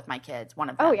downfall with my kids. One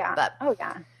of them. Oh, yeah. But,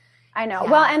 I know.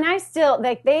 Yeah. Well, and I still,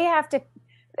 like, they have to,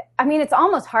 I mean, it's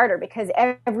almost harder because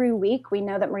every week we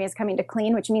know that Maria's coming to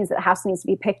clean, which means that the house needs to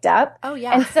be picked up. Oh,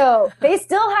 yeah. And so they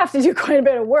still have to do quite a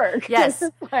bit of work. Yes.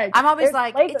 Like, I'm always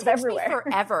like, it takes everywhere.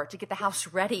 me forever to get the house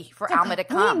ready for Alma to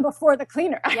come. Before the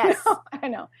cleaner. Yes. I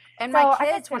know. And so my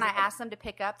kids, when I ask them to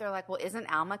pick up, they're like, well,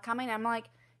 isn't Alma coming? I'm like,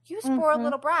 you spoiled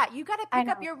little brat. You got to pick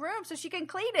up your room so she can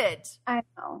clean it. I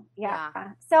know.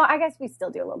 Yeah. So I guess we still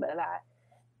do a little bit of that.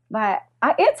 But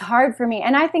it's hard for me.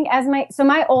 And I think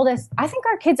my oldest, I think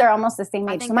our kids are almost the same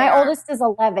age. So my oldest is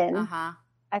 11. So I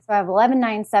have 11,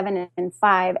 9, 7, and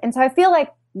 5. And so I feel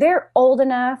like they're old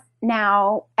enough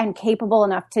now and capable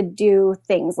enough to do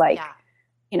things like,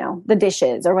 you know, the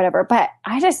dishes or whatever. But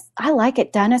I like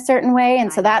it done a certain way.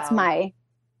 And so that's my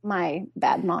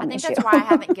bad mom issue. I think that's why I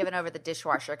haven't given over the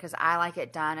dishwasher because I like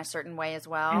it done a certain way as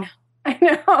well. I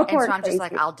know. And so I'm just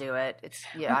like, I'll do it. It's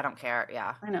I don't care.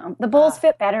 Yeah. I know. The bowls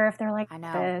fit better if they're like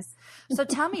this. So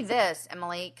tell me this,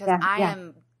 Emily, because I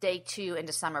am day 2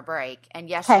 into summer break. And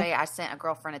yesterday I sent a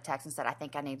girlfriend a text and said, I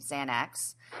think I need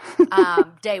Xanax.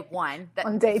 Day 1.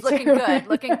 On day 2.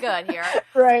 Looking good here.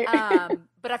 Right.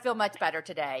 But I feel much better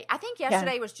today. I think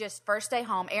yesterday was just first day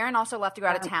home. Erin also left to go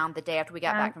out of town the day after we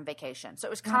got back from vacation. So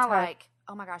it was kind of like,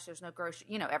 oh my gosh, there's no grocery,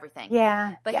 everything.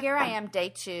 Yeah. But yeah. here I am,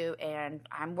 day 2, and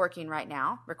I'm working right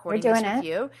now, recording You're this doing with it.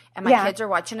 you. And my kids are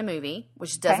watching a movie,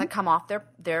 which doesn't come off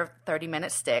their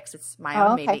 30-minute sticks. It's my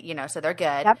own movie, so they're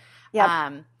good.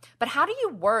 Yep. But how do you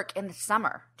work in the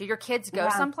summer? Do your kids go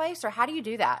someplace, or how do you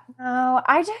do that? No,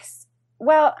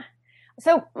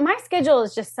 so my schedule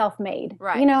is just self-made,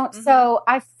 right? So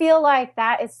I feel like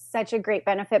that is such a great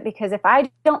benefit, because if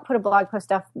I don't put a blog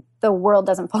post up, the world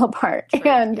doesn't fall apart.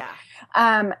 True.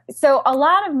 And so a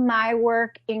lot of my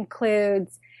work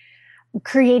includes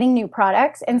creating new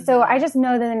products. And so I just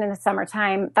know that in the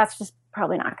summertime, that's just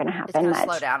probably not going to happen. It's going to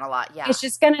slow down a lot. Yeah. It's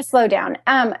just going to slow down.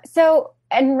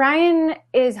 And Ryan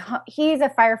he's a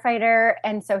firefighter.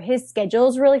 And so his schedule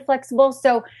is really flexible.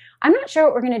 So I'm not sure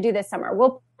what we're going to do this summer.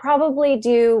 We'll probably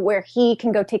do where he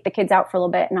can go take the kids out for a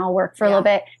little bit and I'll work for a little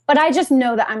bit. But I just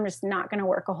know that I'm just not going to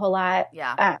work a whole lot.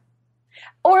 Yeah.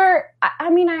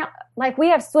 We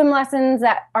have swim lessons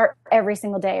that are every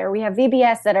single day, or we have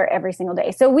VBS that are every single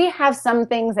day. So we have some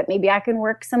things that maybe I can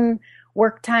work some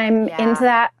work time into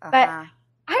that. But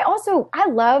I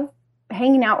love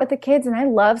hanging out with the kids, and I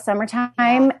love summertime.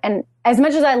 Yeah. And as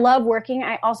much as I love working,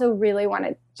 I also really want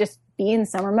to just be in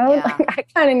summer mode. Yeah. I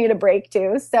kind of need a break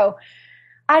too. So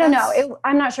I don't know.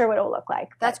 I'm not sure what it'll look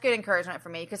like. That's good encouragement for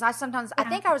me, because I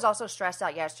think I was also stressed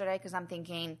out yesterday, because I'm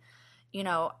thinking,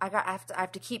 I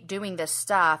have to keep doing this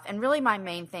stuff, and really my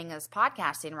main thing is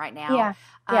podcasting right now.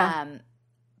 Yeah.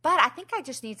 But I think I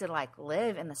just need to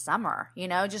live in the summer,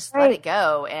 just let it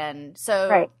go. And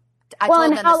so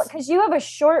because you have a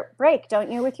short break,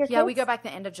 don't you, with your kids? Yeah, we go back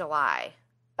the end of July.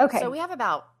 Okay. So we have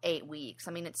about 8 weeks.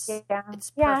 I mean, it's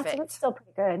perfect. Yeah, so it's still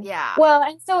pretty good. Yeah. Well,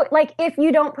 and so if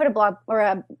you don't put a blog or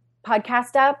a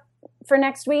podcast up for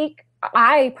next week,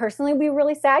 I personally be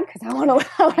really sad, because I want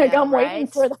to I'm waiting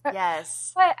for that.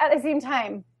 Yes. But at the same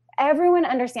time, everyone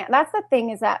understands. That's the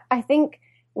thing, is that I think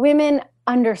women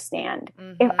understand.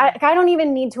 If I don't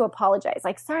even need to apologize.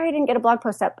 Sorry, I didn't get a blog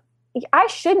post up. I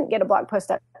shouldn't get a blog post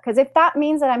up, because if that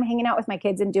means that I'm hanging out with my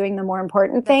kids and doing the more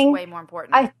important thing, way more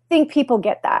important. I think people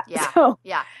get that.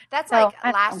 Yeah. That's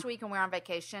last week when we were on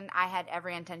vacation, I had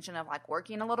every intention of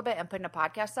working a little bit and putting a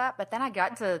podcast up, but then I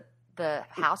got to the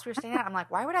house we were staying at. I'm like,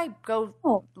 why would I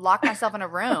go lock myself in a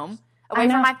room away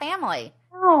from my family?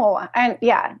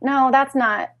 No, that's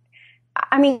not.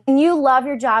 I mean, you love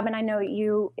your job, and I know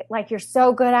you're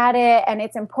so good at it, and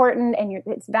it's important, and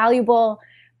it's valuable.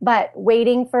 But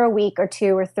waiting for a week or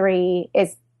 2 or 3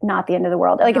 is not the end of the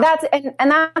world.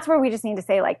 That's where we just need to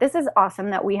say, this is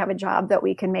awesome that we have a job that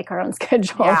we can make our own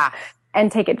schedule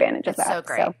and take advantage of that. So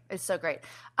great. It's so great.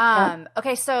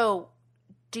 Okay, so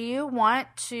do you want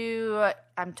to,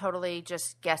 I'm totally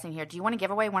just guessing here, do you want to give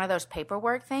away one of those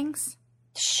paperwork things?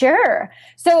 Sure.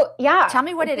 So, tell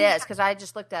me what it is, because I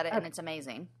just looked at it and it's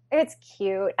amazing. It's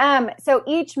cute. So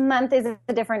each month is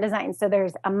a different design. So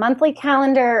there's a monthly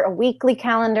calendar, a weekly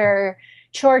calendar,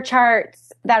 chore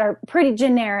charts that are pretty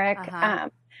generic,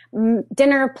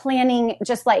 dinner planning,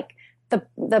 just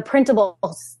the printable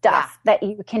stuff that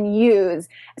you can use.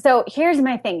 So here's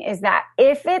my thing, is that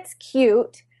if it's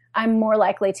cute, I'm more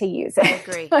likely to use it. I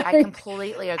agree. I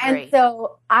completely agree. And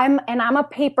so I'm a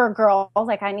paper girl.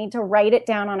 I need to write it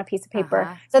down on a piece of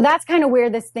paper. So that's kind of where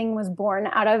this thing was born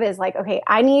out of, is okay,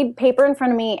 I need paper in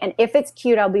front of me, and if it's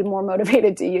cute, I'll be more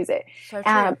motivated to use it. So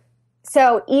true.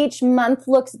 So each month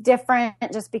looks different,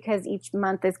 just because each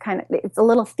month is it's a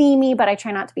little themey, but I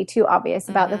try not to be too obvious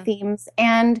about the themes.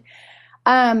 And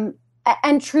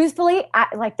truthfully,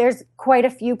 there's quite a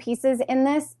few pieces in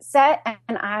this set,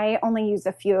 and I only use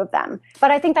a few of them.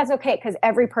 But I think that's okay, because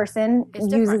every person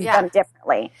uses them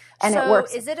differently, and it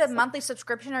works. So is it a monthly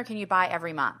subscription, or can you buy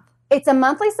every month? It's a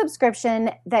monthly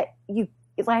subscription that you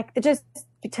just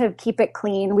to keep it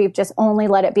clean. We've just only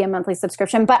let it be a monthly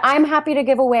subscription. But I'm happy to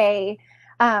give away.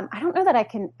 I don't know that I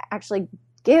can actually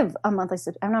give a monthly.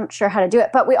 I'm not sure how to do it.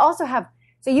 But we also have.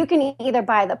 So you can either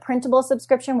buy the printable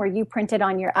subscription where you print it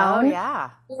on your own. Oh,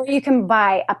 yeah. Or you can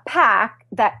buy a pack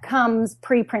that comes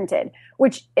pre-printed,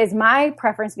 which is my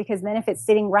preference, because then if it's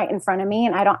sitting right in front of me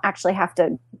and I don't actually have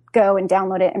to go and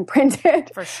download it and print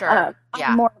it. For sure.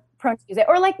 I'm more prone to use it.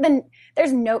 Or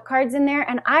there's note cards in there,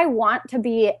 and I want to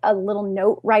be a little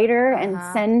note writer and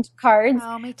send cards.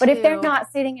 Oh, me too. But if they're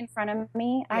not sitting in front of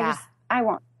me, I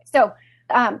won't. So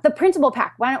the printable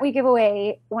pack, why don't we give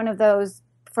away one of those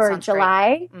for Sounds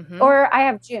July, or I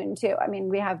have June too. I mean,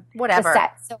 we have whatever the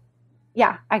set. So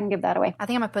I can give that away. I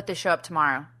think I'm gonna put this show up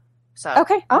tomorrow. So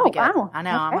okay. Oh, wow. I know.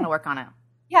 Okay. I'm gonna work on it.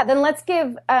 Yeah. Then let's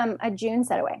give a June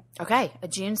set away. Okay, a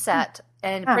June set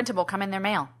and printable come in their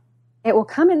mail. It will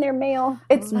come in their mail.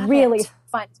 It's really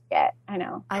fun to get. I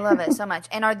know. I love it so much.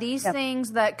 And are these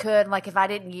things that could, like, if I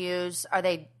didn't use, do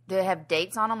they have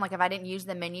dates on them? Like, if I didn't use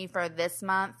the menu for this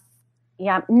month,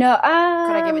 yeah, no.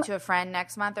 could I give it to a friend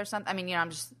next month or something? I mean,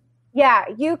 I'm just. Yeah,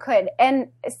 you could. And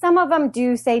some of them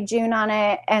do say June on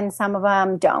it, and some of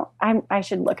them don't. I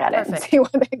should look at it and see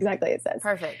what exactly it says.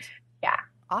 Perfect. Yeah.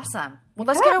 Awesome. Well,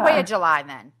 let's give away a July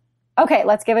then. Okay,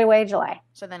 let's give it away July.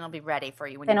 So then it'll be ready for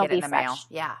you when you get it in the mail.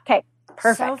 Yeah. Okay,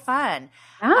 perfect. So fun.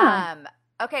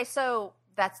 Okay, so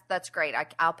that's great.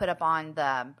 I'll put up on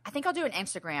I think I'll do an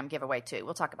Instagram giveaway too.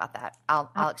 We'll talk about that.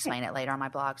 I'll explain it later on my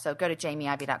blog. So go to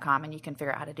jamieivy.com and you can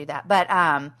figure out how to do that. But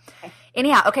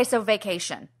anyhow, okay, so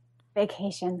vacation.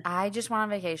 I just went on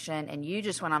vacation and you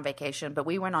just went on vacation, but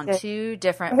we went on two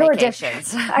different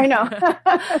vacations. I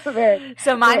know.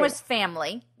 So mine was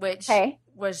family, which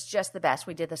was just the best.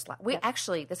 We did this.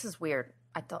 Actually, this is weird.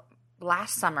 I thought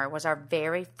last summer was our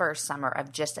very first summer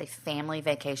of just a family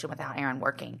vacation without Aaron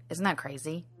working. Isn't that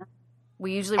crazy?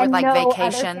 We usually would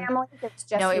vacation.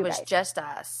 It was just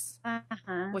us,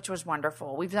 which was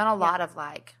wonderful. We've done a lot of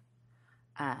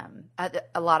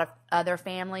a lot of other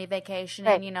family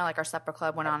vacationing, like our supper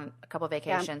club went on a couple of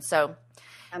vacations. So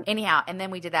anyhow, and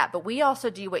then we did that, but we also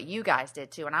do what you guys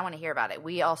did too. And I want to hear about it.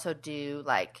 We also do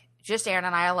just Aaron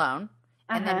and I alone.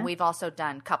 And then we've also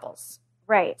done couples.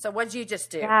 Right. So what did you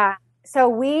just do? Yeah. So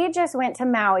we just went to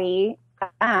Maui,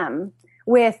 there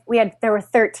were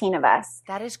 13 of us.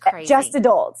 That is crazy. Just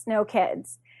adults, no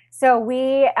kids. So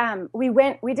we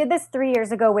did this 3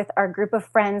 years ago with our group of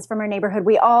friends from our neighborhood.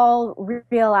 We all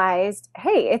realized,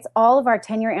 hey, it's all of our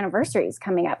 10-year anniversaries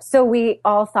coming up. So we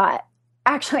all thought,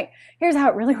 actually, here's how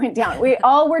it really went down. We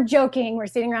all were joking. We're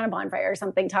sitting around a bonfire or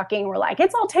something talking. We're like,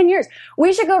 it's all 10 years.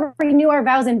 We should go renew our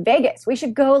vows in Vegas. We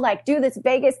should go do this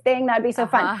Vegas thing. That'd be so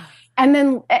fun. And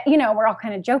then, we're all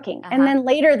kind of joking. And then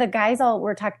later the guys all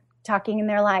were talking and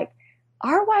they're like,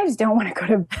 our wives don't want to go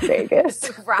to Vegas.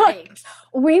 Right.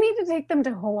 We need to take them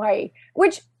to Hawaii,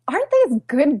 which aren't they as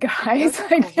good guys?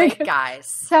 Great guys.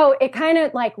 So it kind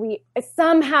of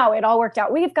somehow it all worked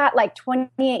out. We've got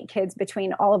 28 kids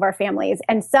between all of our families.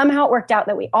 And somehow it worked out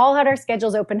that we all had our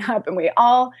schedules open up and we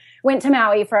all went to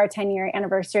Maui for our 10-year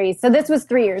anniversary. So this was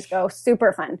 3 years ago.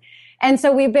 Super fun. And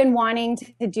so we've been wanting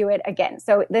to do it again.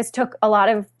 So this took a lot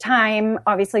of time,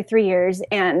 obviously 3 years,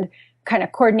 and kind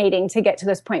of coordinating to get to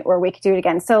this point where we could do it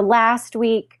again. So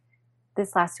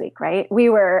this last week, right? We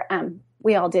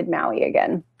all did Maui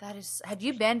again. Had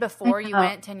you been before you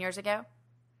went 10 years ago?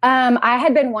 I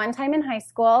had been one time in high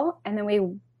school and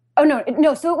then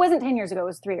so it wasn't 10 years ago. It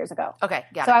was 3 years ago. Okay.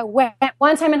 Got it. So I went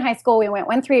one time in high school. We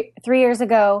went 3 years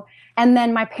ago. And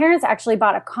then my parents actually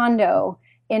bought a condo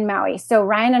in Maui. So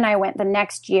Ryan and I went the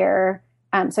next year.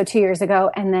 So 2 years ago,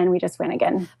 and then we just went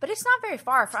again. But it's not very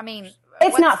far.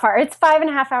 It's not far. It's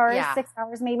 5.5 hours, 6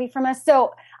 hours maybe from us.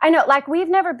 So I know, we've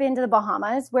never been to the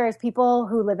Bahamas, whereas people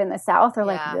who live in the South are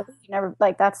really never,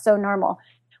 that's so normal.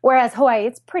 Whereas Hawaii,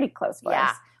 it's pretty close for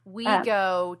us. We have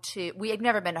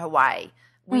never been to Hawaii.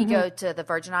 We go to the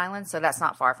Virgin Islands, so that's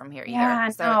not far from here either. Yeah,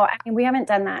 so, no, we haven't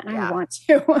done that, and I want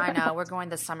to. I know. We're going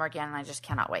this summer again, and I just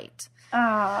cannot wait.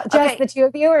 Just the two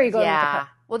of you, or are you going with the couple?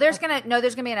 Well, there's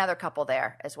gonna be another couple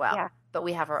there as well. Yeah. But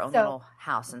we have our own little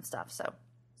house and stuff.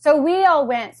 So we all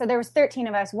went. So there was 13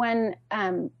 of us. One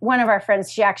of our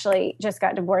friends, she actually just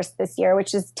got divorced this year,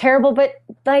 which is terrible, but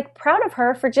proud of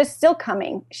her for just still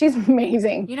coming. She's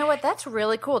amazing. You know what? That's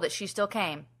really cool that she still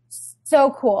came.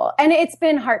 So cool. And it's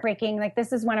been heartbreaking.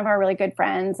 This is one of our really good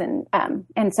friends, and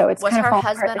so it's was kind of her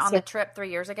husband on the trip 3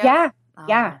 years ago? Yeah.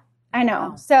 Yeah. I know.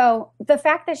 Wow. So the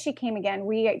fact that she came again,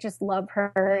 we just love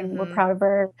her and we're proud of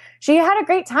her. She had a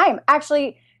great time.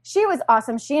 Actually, she was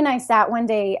awesome. She and I sat one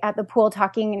day at the pool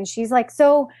talking, and she's like,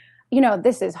 so,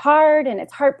 this is hard and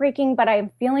it's heartbreaking, but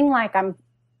I'm feeling like I'm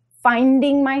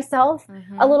finding myself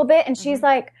a little bit. And she's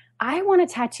like, I want a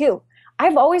tattoo.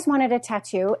 I've always wanted a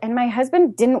tattoo, and my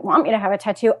husband didn't want me to have a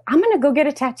tattoo. I'm going to go get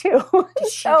a tattoo. Did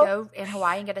she go in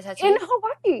Hawaii and get a tattoo? In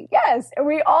Hawaii, yes. And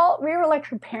we were like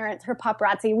her parents, her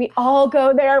paparazzi. We all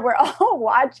go there. We're all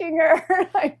watching her,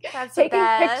 taking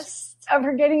pictures of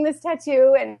her getting this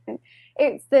tattoo. And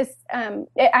it's this,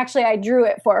 actually I drew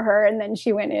it for her, and then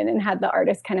she went in and had the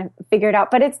artist kind of figure it out.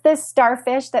 But it's this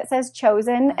starfish that says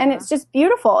chosen, and it's just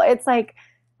beautiful. It's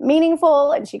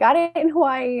meaningful, and she got it in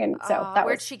Hawaii, and so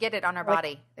where'd she get it on her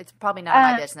body? It's probably none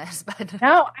of my business, but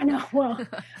no, I know. Well,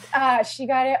 she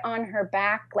got it on her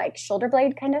back, shoulder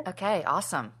blade, kind of. Okay,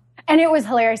 awesome. And it was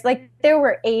hilarious. Like there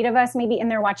were 8 of us maybe in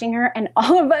there watching her, and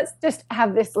all of us just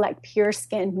have this like pure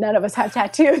skin. None of us have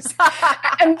tattoos.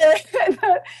 And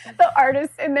the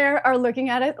artists in there are looking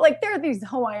at it. Like there are these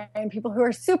Hawaiian people who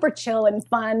are super chill and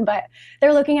fun, but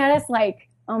they're looking at us like,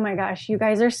 oh my gosh, you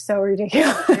guys are so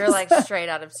ridiculous. You're like straight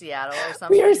out of Seattle or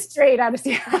something. We are straight out of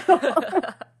Seattle.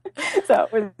 So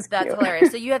it was That's cute.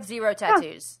 hilarious. So you have 0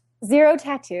 tattoos. 0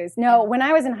 tattoos. No, when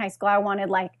I was in high school, I wanted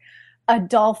like a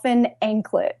dolphin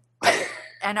anklet.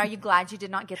 And are you glad you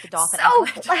did not get the dolphin So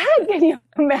anklet? glad. Can you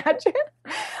imagine?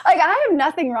 Like I have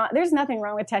nothing wrong. There's nothing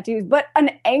wrong with tattoos, but an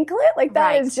anklet, like that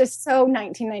Right. is just so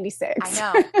 1996.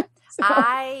 I know.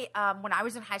 So- When I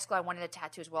was in high school, I wanted a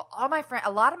tattoo as well.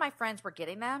 A lot of my friends were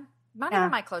getting them. Not even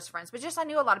my close friends, but just I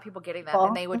knew a lot of people getting them,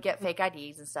 and they would get fake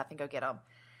IDs and stuff and go get them.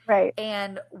 Right.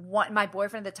 And my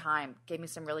boyfriend at the time gave me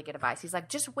some really good advice. He's like,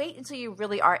 just wait until you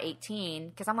really are 18,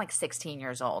 because I'm like 16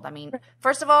 years old. I mean,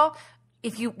 first of all,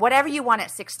 whatever you want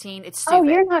at 16, it's stupid. Oh,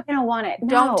 you're not going to want it. No.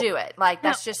 Don't do it. Like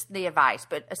that's just the advice.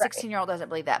 But a 16-year-old doesn't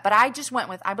believe that. But I just went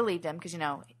with, I believed him because, it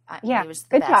was the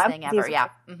Good best job. thing ever. Easy. Yeah.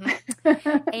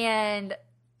 Mm-hmm.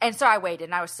 And so I waited,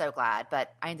 and I was so glad.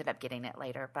 But I ended up getting it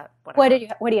later. But whatever.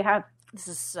 What do you have? This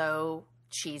is so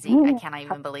cheesy. I cannot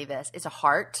even believe this. It's a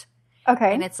heart.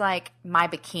 Okay. And it's like my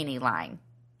bikini line.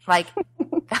 Like,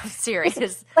 I'm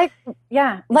serious.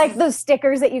 like those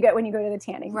stickers that you get when you go to the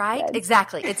tanning Right? bed.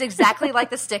 Exactly. It's exactly like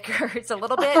the sticker. It's a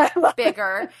little bit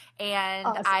bigger. And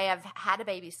Awesome. I have had a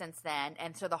baby since then.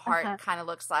 And so the heart kind of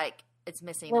looks like it's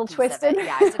missing a little piece twisted. of it.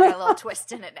 Yeah, it's got a little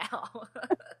twist in it now.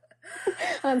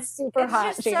 That's super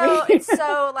hot, Just Jamie. it's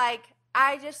so like,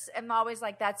 I just am always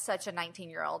like, that's such a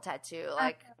 19-year-old tattoo.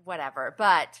 Like, whatever.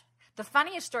 But the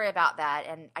funniest story about that,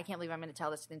 and I can't believe I'm going to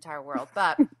tell this to the entire world,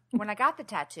 but when I got the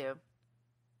tattoo,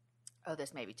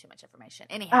 this may be too much information.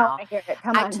 Anyhow, I hear it.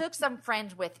 Come I on. took some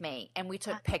friends with me, and we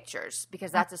took pictures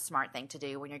because that's a smart thing to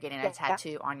do when you're getting a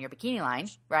tattoo on your bikini line,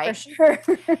 right? For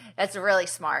sure. That's really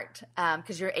smart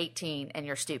because you're 18 and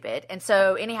you're stupid. And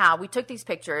so anyhow, we took these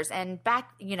pictures, and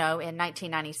back, in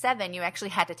 1997, you actually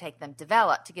had to get them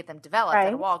developed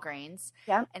at a Walgreens.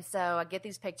 Yeah. And so I get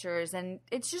these pictures, and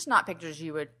it's just not pictures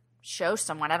you would show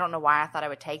someone. I don't know why I thought I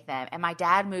would take them. And my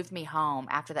dad moved me home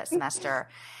after that semester.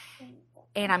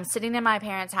 And I'm sitting in my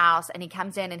parents' house, and he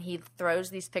comes in and he throws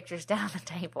these pictures down on the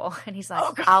table. And he's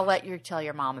like, I'll let you tell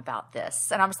your mom about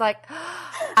this. And I was like,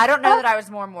 I don't know that I was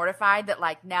more mortified that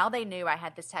like now they knew I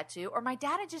had this tattoo, or my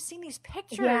dad had just seen these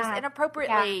pictures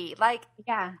inappropriately. Yeah. Like,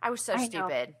 Yeah. I was so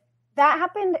stupid. That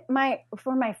happened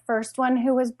for my first one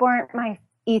who was born, my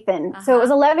Ethan. So it was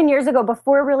 11 years ago,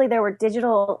 before really there were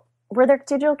digital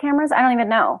cameras? I don't even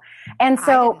know. And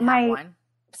so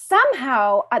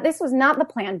somehow, this was not the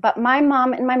plan, but my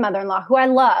mom and my mother-in-law, who I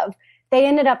love, they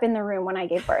ended up in the room when I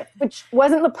gave birth, which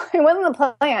wasn't the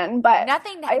plan, but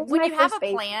nothing. When you have a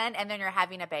plan and then you're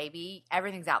having a baby,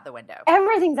 everything's out the window.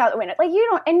 Everything's out the window. Like you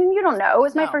don't know. It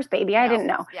was my first baby. I didn't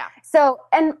know. Yeah. So,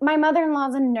 and my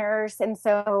mother-in-law's a nurse, and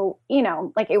so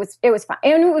like it was fine,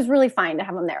 and it was really fine to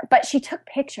have them there. But she took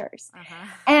pictures,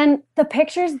 and the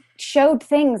pictures showed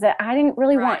things that I didn't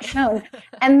really want shown.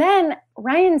 And then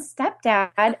Ryan's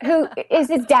stepdad, who is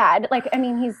his dad, like I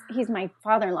mean, he's my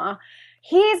father-in-law.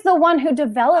 He's the one who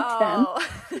developed them.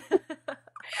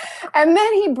 And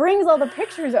then he brings all the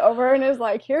pictures over and is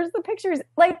like, here's the pictures.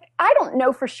 Like, I don't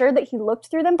know for sure that he looked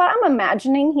through them, but I'm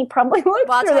imagining he probably looked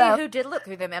Well, I'll through tell them. you who did look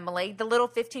through them, Emily. The little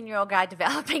 15-year-old guy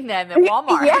developing them at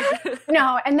Walmart. Yeah.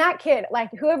 No, and that kid,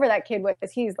 like whoever that kid was,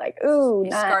 he's like, ooh,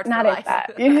 not at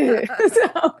that.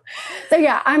 So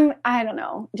yeah, I don't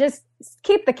know. Just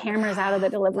keep the cameras out of the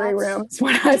delivery room. Is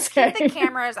what I say. Keep the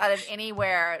cameras out of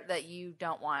anywhere that you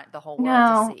don't want the whole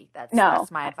world to see.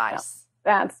 That's my advice.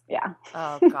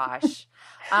 Oh gosh.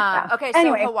 Okay, so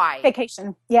anyway, Hawaii.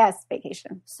 Vacation. Yes,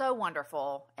 vacation. So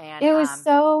wonderful. And it was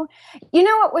so,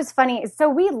 what was funny is, so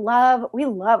we love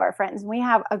our friends and we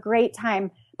have a great time.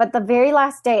 But the very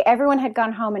last day, everyone had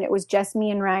gone home and it was just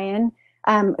me and Ryan,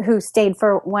 who stayed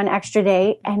for one extra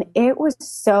day. And it was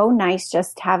so nice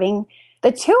just having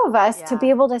the two of us to be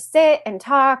able to sit and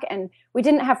talk, and we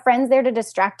didn't have friends there to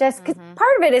distract us. Because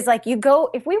part of it is like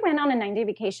if we went on a 9-day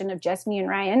vacation of just me and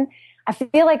Ryan, I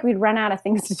feel like we'd run out of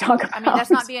things to talk about. I mean,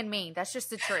 that's not being mean. That's just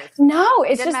the truth. No,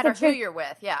 it's it doesn't just matter the truth. who you're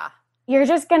with. Yeah. You're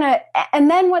just and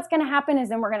then what's going to happen is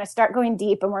then we're going to start going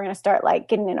deep and we're going to start like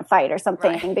getting in a fight or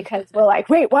something because we're like,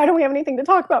 wait, why don't we have anything to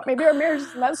talk about? Maybe our marriage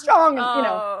isn't that strong.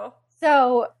 And,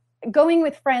 So going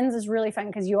with friends is really fun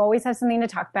because you always have something to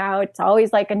talk about. It's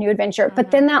always like a new adventure. But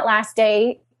then that last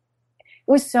day,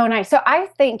 it was so nice. So I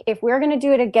think if we're going to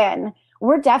do it again,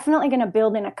 we're definitely going to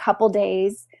build in a couple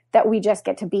days that we just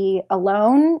get to be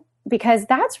alone, because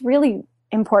that's really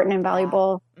important and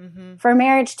valuable for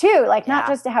marriage too. Like not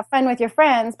just to have fun with your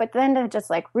friends, but then to just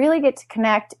like really get to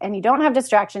connect, and you don't have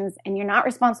distractions and you're not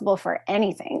responsible for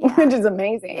anything, which is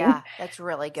amazing. Yeah, that's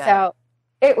really good. So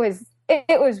it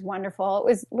was wonderful. It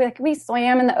was like we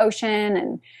swam in the ocean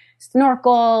and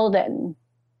snorkeled and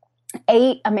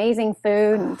ate amazing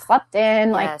food and slept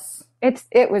in. Like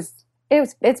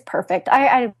it's perfect.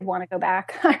 I want to go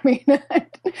back. I mean,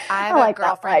 I have a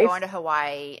girlfriend going to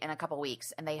Hawaii in a couple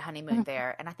weeks, and they honeymooned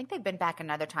there. And I think they've been back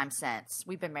another time since.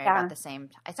 We've been married about the same.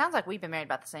 It sounds like we've been married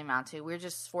about the same amount too. We're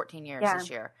just 14 years this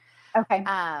year. Okay.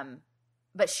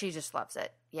 But she just loves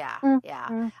it. Yeah.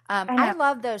 Yeah. I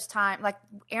love those times. Like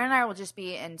Aaron and I will just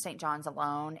be in St. John's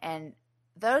alone, and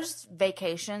those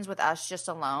vacations with us just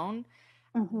alone,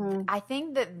 I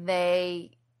think that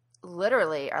they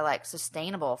literally are like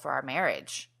sustainable for our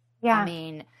marriage. Yeah. I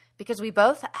mean, because we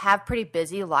both have pretty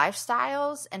busy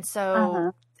lifestyles. And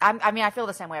so, I feel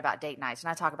the same way about date nights.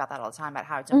 And I talk about that all the time, about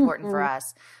how it's important for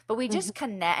us. But we just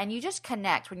connect, and you just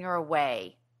connect when you're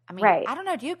away. I mean, I don't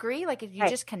know. Do you agree? Like, you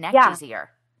just connect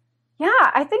easier.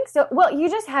 Yeah, I think so. Well, you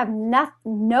just have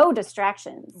no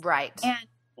distractions. Right. And,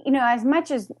 you know, as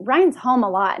much as Ryan's home a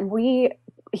lot, and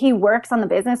he works on the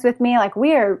business with me. Like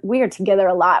we are together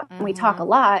a lot. And we talk a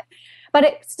lot, but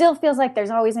it still feels like there's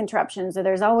always interruptions, or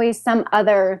there's always some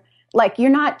other, like you're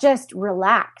not just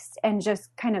relaxed and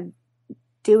just kind of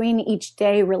doing each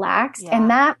day relaxed. And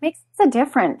that makes a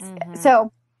difference.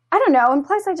 So I don't know. And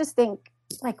plus I just think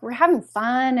like we're having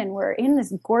fun and we're in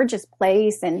this gorgeous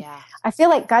place. And I feel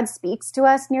like God speaks to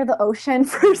us near the ocean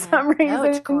for some reason. No,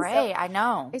 it's great. So I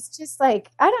know. It's just like,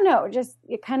 I don't know, just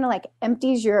it kind of like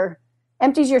empties your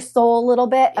soul a little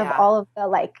bit of all of the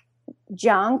like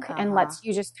junk and lets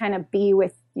you just kind of be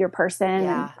with your person.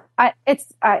 Yeah. And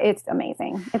it's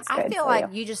amazing. It's good. I feel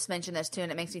like you just mentioned this too,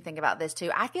 and it makes me think about this too.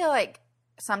 I feel like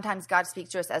sometimes God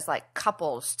speaks to us as like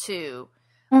couples too,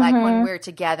 like when we're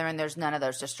together and there's none of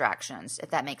those distractions, if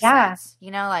that makes sense.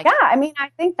 You know, like I mean, I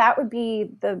think that would be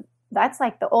that's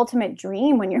like the ultimate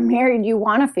dream when you're married. You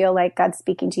want to feel like God's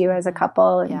speaking to you as a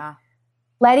couple. And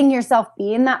letting yourself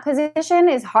be in that position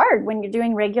is hard when you're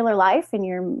doing regular life and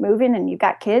you're moving and you've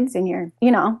got kids and you're,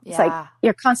 you know, it's like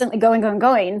you're constantly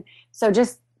going. So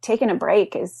just taking a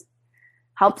break is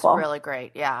helpful. It's really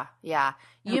great. Yeah. Yeah.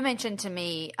 You mentioned to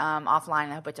me offline,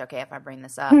 I hope it's okay if I bring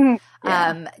this up,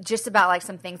 just about like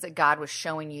some things that God was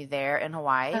showing you there in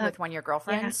Hawaii with one of your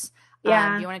girlfriends. Do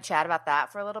you want to chat about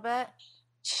that for a little bit?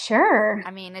 Sure. I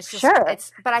mean, it's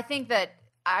just, but I think that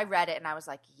I read it and I was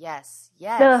like, yes.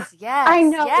 I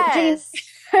know. Yes.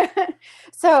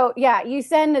 So you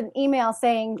send an email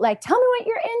saying like, tell me what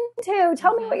you're into.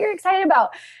 Tell me what you're excited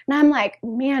about. And I'm like,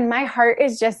 man, my heart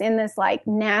is just in this like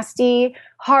nasty,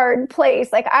 hard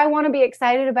place. Like I want to be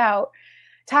excited about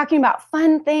talking about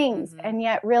fun things. And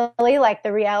yet really like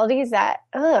the reality is that,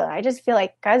 I just feel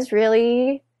like God's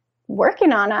really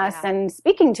working on us and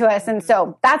speaking to us. And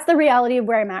so that's the reality of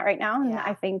where I'm at right now. And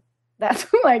I think that's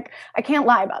like, I can't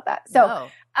lie about that. So,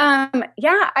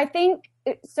 I think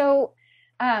so.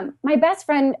 My best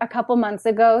friend a couple months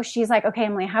ago, she's like, okay,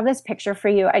 Emily, I have this picture for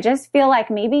you. I just feel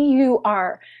like maybe you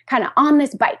are kind of on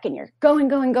this bike and you're going.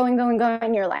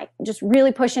 You're like just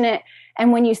really pushing it.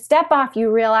 And when you step off,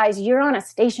 you realize you're on a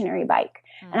stationary bike.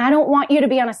 And I don't want you to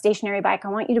be on a stationary bike. I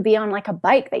want you to be on like a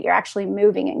bike that you're actually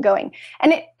moving and going.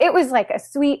 And it was like a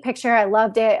sweet picture. I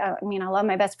loved it. I mean, I love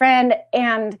my best friend,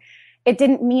 and it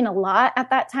didn't mean a lot at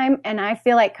that time. And I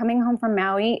feel like coming home from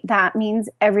Maui, that means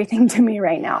everything to me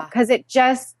right now. Because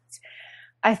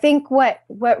I think what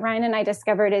Ryan and I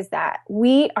discovered is that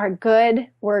we are good.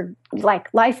 We're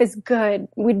like, life is good.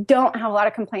 We don't have a lot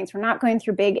of complaints. We're not going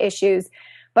through big issues,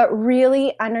 but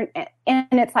really and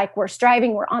it's like, we're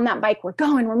striving, we're on that bike, we're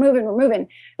going, we're moving.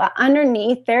 But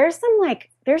underneath there's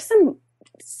some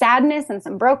sadness and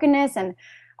some brokenness and,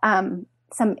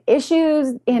 some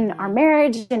issues in our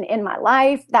marriage and in my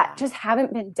life that just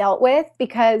haven't been dealt with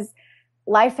because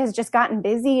life has just gotten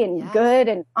busy and good.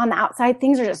 And on the outside,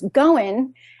 things are just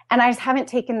going. And I just haven't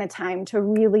taken the time to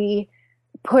really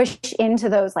push into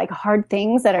those like hard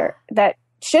things that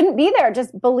shouldn't be there.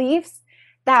 Just beliefs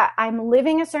that I'm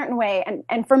living a certain way.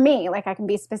 And for me, like I can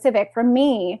be specific, for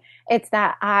me, it's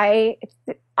that I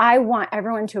want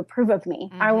everyone to approve of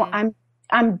me.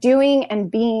 I'm doing and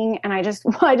being, and I just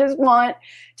want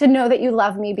to know that you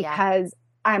love me because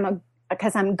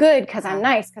because I'm good, because I'm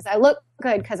nice, because I look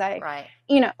good, because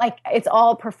you know, like it's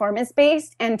all performance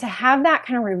based. And to have that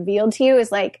kind of revealed to you is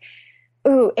like,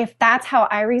 ooh, if that's how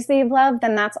I receive love,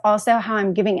 then that's also how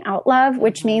I'm giving out love,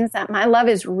 which means that my love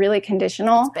is really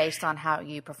conditional. It's based on how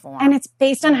you perform. And it's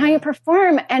based on how you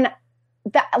perform. And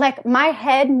that, like, my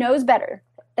head knows better.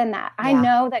 than that. Yeah. I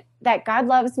know that God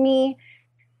loves me,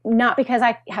 not because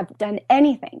I have done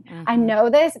anything. I know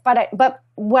this, but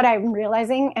what I'm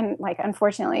realizing, and like,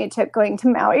 unfortunately it took going to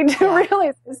Maui to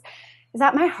realize this, is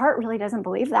that my heart really doesn't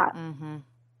believe that.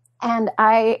 And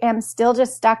I am still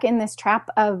just stuck in this trap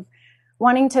of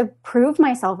wanting to prove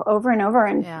myself over and over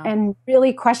and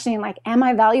really questioning, like, am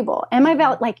I valuable? Am I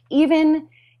like, even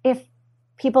if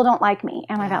people don't like me,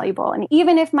 am I valuable? And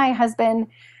even if my husband,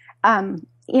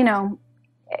 you know,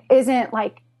 isn't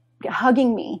like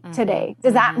hugging me today,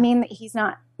 does that mean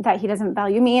that he doesn't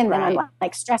value me? And then I'm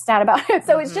like stressed out about it.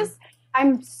 So it's just,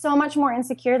 I'm so much more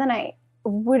insecure than I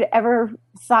would ever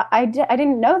thought. I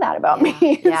didn't know that about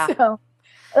me. So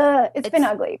it's been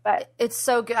ugly, but it's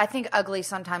so good. I think ugly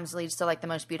sometimes leads to like the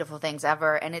most beautiful things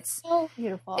ever. And it's so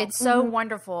beautiful. It's so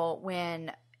wonderful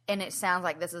when, and it sounds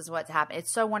like this is what's happened.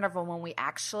 It's so wonderful when we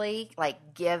actually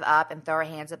like give up and throw our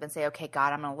hands up and say, okay,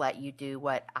 God, I'm going to let you do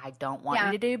what I don't want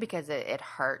you to do, because it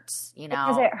hurts, you know?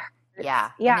 Because it hurts.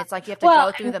 Yeah. And it's like you have to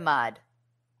go through the mud.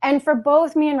 And for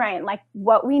both me and Ryan, like,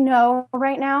 what we know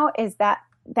right now is that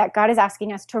God is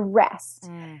asking us to rest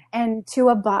and to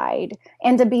abide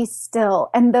and to be still.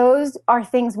 And those are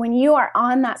things when you are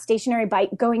on that stationary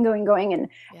bike going.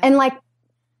 And like,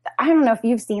 I don't know if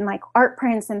you've seen like art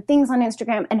prints and things on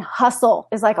Instagram, and hustle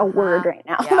is like a word right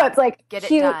now. That's like Get it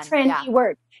cute, done. trendy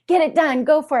word. Get it done.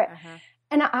 Go for it.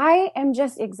 And I am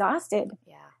just exhausted.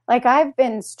 Like, I've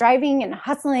been striving and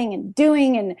hustling and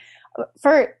doing, and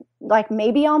for like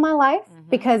maybe all my life,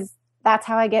 because that's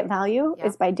how I get value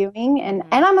is by doing. And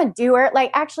I'm a doer.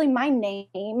 Like, actually my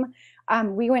name,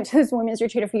 we went to this women's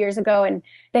retreat a few years ago, and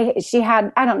she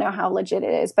had, I don't know how legit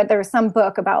it is, but there was some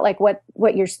book about like what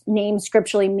your name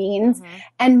scripturally means.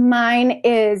 And mine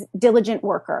is diligent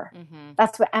worker.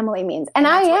 That's what Emily means. And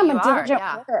I am a diligent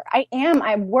worker.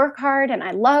 I work hard, and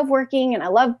I love working, and I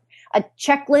love a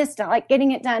checklist. I like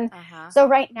getting it done. So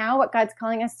right now what God's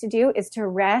calling us to do is to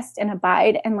rest and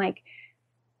abide. And like,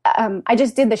 I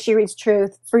just did the She Reads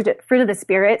Truth Fruit of the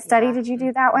Spirit study. Did you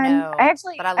do that one? No,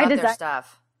 but I love their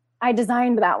stuff. I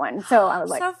designed that one. So I was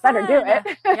like, so better do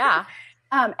it.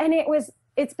 And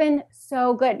it's been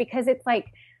so good, because it's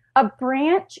like a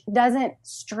branch doesn't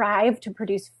strive to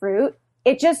produce fruit.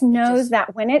 It just knows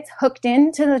that when it's hooked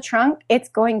into the trunk, it's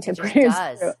going to produce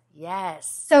fruit.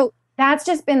 Yes. So that's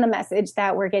just been the message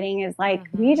that we're getting, is like,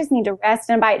 we just need to rest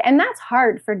and abide. And that's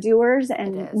hard for doers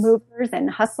and movers and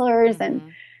hustlers.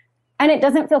 And it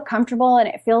doesn't feel comfortable, and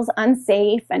it feels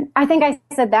unsafe. And I think I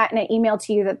said that in an email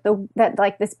to you, that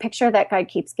like this picture that God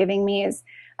keeps giving me is,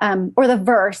 or the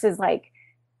verse is like,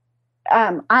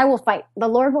 I will fight. The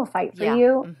Lord will fight for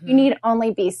you. You need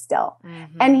only be still.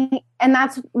 And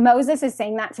that's, Moses is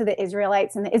saying that to the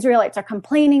Israelites, and the Israelites are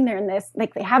complaining. They're in this,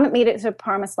 like, they haven't made it to the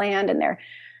promised land, and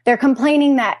they're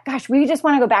complaining that, gosh, we just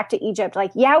want to go back to Egypt.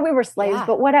 Like, yeah, we were slaves,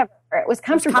 but whatever. It was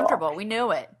comfortable. It was comfortable. We knew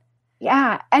it.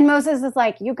 Yeah. And Moses is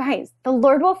like, you guys, the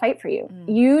Lord will fight for you.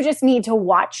 You just need to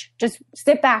watch, just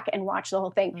sit back and watch the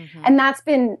whole thing. And that's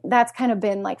kind of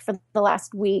been like, for the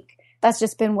last week, that's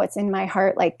just been what's in my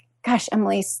heart. Like, gosh,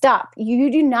 Emily, stop.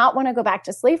 You do not want to go back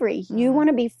to slavery. You want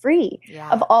to be free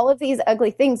of all of these ugly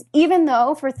things, even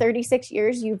though for 36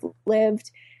 years you've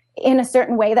lived in a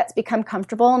certain way that's become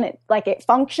comfortable, and it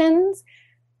functions.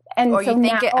 And or so you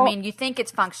think now, you think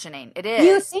it's functioning. It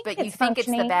is, but you think it's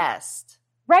the best.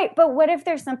 Right. But what if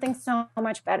there's something so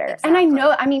much better? Exactly. And I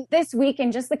know, this week,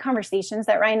 and just the conversations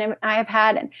that Ryan and I have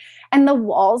had, and the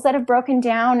walls that have broken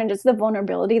down, and just the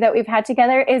vulnerability that we've had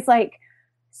together, is like,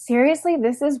 seriously,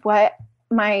 this is what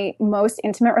my most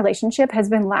intimate relationship has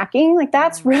been lacking. Like,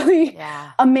 that's really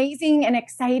amazing and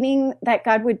exciting that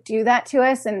God would do that to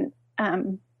us. And I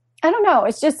don't know.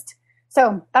 It's just,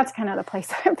 so that's kind of the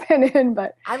place I've been in,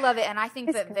 but I love it. And I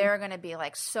think that there are going to be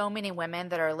like so many women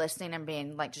that are listening and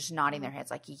being like, just nodding their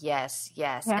heads like, yes.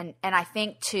 Yeah. And I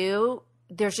think too,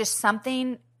 there's just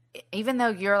something, even though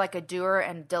you're like a doer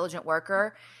and diligent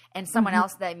worker, and someone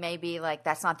else that may be like,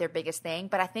 that's not their biggest thing.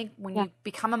 But I think when you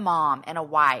become a mom and a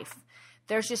wife,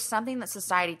 there's just something that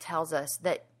society tells us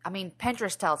that,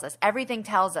 Pinterest tells us, everything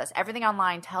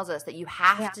online tells us that you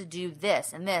have to do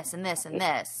this and this and this and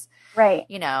this. Right.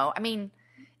 Well,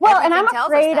 and I'm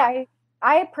afraid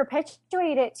I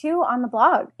perpetuate it too on the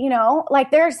blog,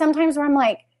 like there are some times where I'm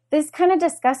like, this kind of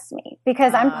disgusts me,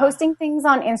 because I'm posting things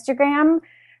on Instagram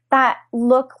that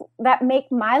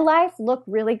make my life look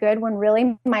really good when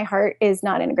really my heart is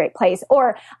not in a great place,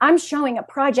 or I'm showing a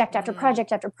project after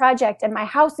project after project and my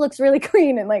house looks really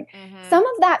clean, and like some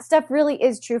of that stuff really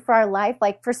is true for our life.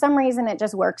 Like for some reason it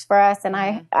just works for us, and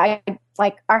I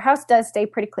like our house does stay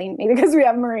pretty clean, maybe because we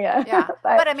have Maria. Yeah.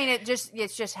 but I mean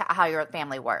it's just how your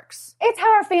family works. It's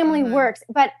how our family works,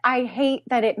 but I hate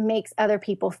that it makes other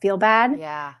people feel bad.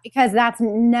 Yeah. Because that's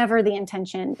never the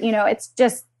intention. You know, it's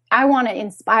just, I want to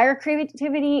inspire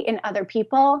creativity in other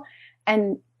people.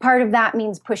 And part of that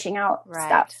means pushing out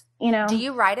stuff, you know. Do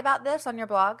you write about this on your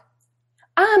blog?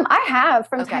 I have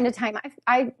from time to time.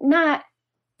 I'm not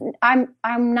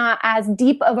as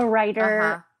deep of a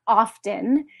writer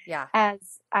often as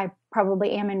I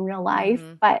probably am in real life,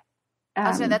 but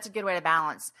that's a good way to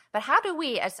balance. But how do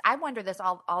we, as I wonder this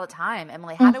all the time,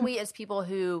 Emily, how do we as people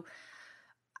who,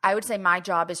 I would say my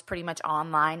job is pretty much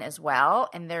online as well.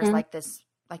 And there's like this,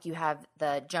 like you have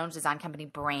the Jones Design Company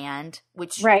brand,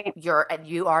 which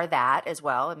you are that as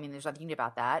well. I mean, there's nothing new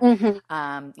about that.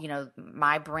 You know,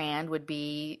 my brand would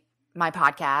be my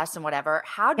podcast and whatever.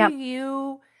 How do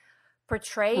you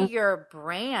portray your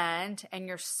brand and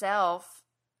yourself,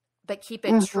 but keep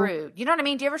it true? You know what I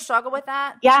mean? Do you ever struggle with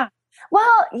that? Yeah.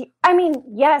 Well, I mean,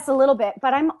 yes, a little bit,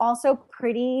 but I'm also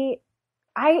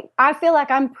I feel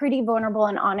like I'm pretty vulnerable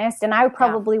and honest, and I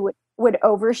probably would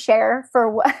overshare for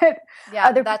what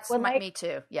other people would like. Me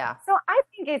too. Yeah. So I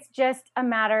think it's just a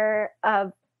matter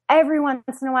of every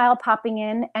once in a while popping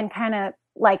in and kind of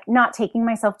like not taking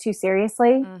myself too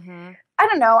seriously. I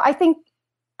don't know. I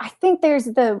think there's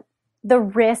the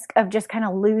risk of just kind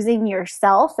of losing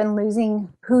yourself and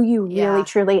losing who you really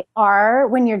truly are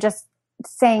when you're just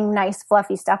saying nice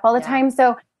fluffy stuff all the time.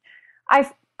 So I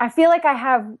feel like I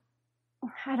have,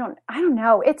 I don't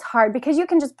know. It's hard because you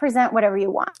can just present whatever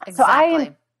you want. Exactly. So I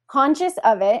am conscious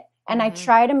of it, and I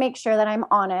try to make sure that I'm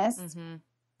honest.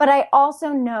 But I also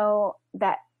know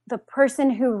that the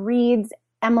person who reads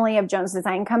Emily of Jones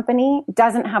Design Company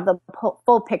doesn't have the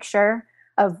full picture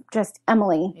of just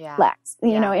Emily Lex,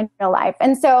 you know, in real life.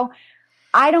 And so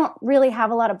I don't really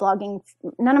have a lot of blogging.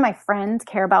 None of my friends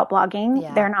care about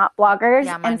blogging. They're not bloggers.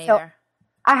 Yeah, mine and so neither.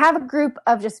 I have a group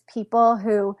of just people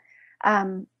who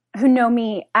know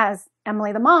me as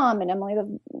Emily the mom and Emily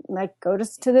the like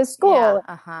goes to this school,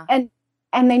 and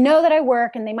they know that I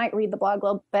work, and they might read the blog a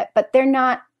little bit, but they're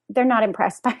not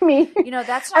impressed by me. You know,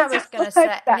 that's what I was going to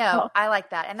say. No, I like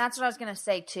that. And that's what I was going to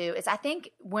say too, is I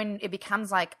think when it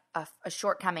becomes like a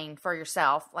shortcoming for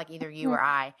yourself, like either you or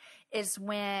I, is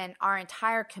when our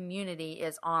entire community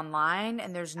is online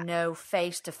and there's no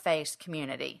face-to-face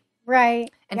community.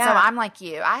 Right. And so I'm like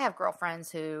you. I have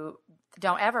girlfriends who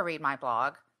don't ever read my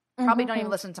blog, probably don't even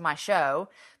listen to my show,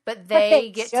 but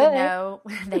they get to know,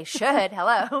 they should,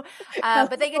 hello.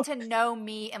 But they get to know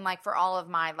me, and like for all of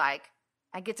my, like,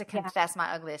 I get to confess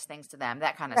my ugliest things to them,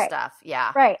 that kind of stuff.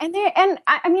 Yeah. Right. And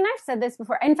I mean, I've said this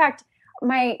before. In fact,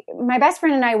 my best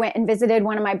friend and I went and visited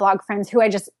one of my blog friends who I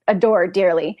just adore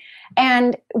dearly.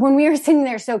 And when we were sitting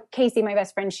there, so Casey, my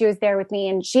best friend, she was there with me,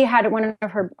 and she had one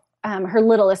of her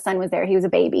littlest son was there. He was a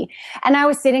baby. And I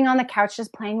was sitting on the couch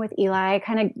just playing with Eli,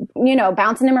 kind of, you know,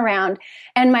 bouncing him around.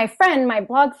 And my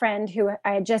blog friend who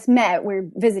I had just met, we were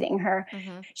visiting her.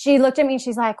 She looked at me and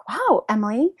she's like, wow,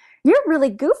 Emily, you're really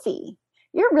goofy.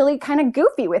 You're really kind of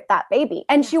goofy with that baby.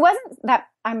 And she wasn't that,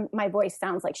 my voice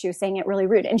sounds like she was saying it really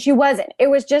rude. And she wasn't. It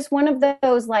was just one of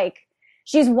those, like,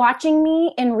 she's watching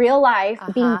me in real life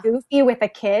being goofy with a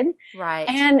kid. Right.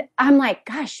 And I'm like,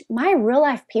 gosh, my real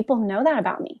life people know that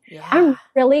about me. Yeah. I'm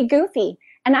really goofy,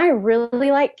 and I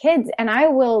really like kids, and I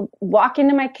will walk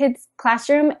into my kids'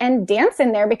 classroom and dance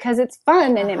in there because it's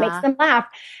fun and it makes them laugh.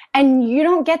 And you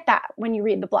don't get that when you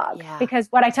read the blog because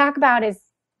what I talk about is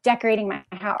decorating my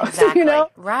house. Exactly. You know?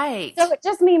 Right. So it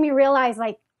just made me realize,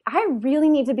 like, I really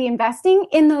need to be investing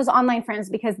in those online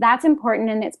friends because that's important,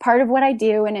 and it's part of what I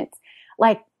do. And it's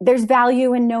like, there's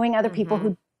value in knowing other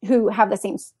people who have the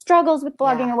same struggles with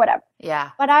blogging or whatever.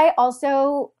 Yeah. But I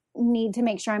also need to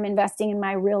make sure I'm investing in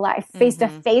my real life,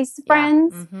 face-to-face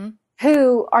friends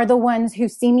who are the ones who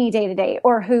see me day to day,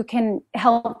 or who can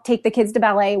help take the kids to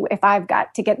ballet if I've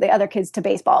got to get the other kids to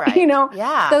baseball, you know?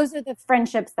 Yeah. Those are the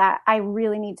friendships that I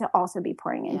really need to also be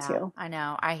pouring into. I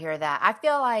know. I hear that. I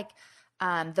feel like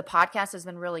the podcast has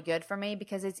been really good for me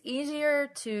because it's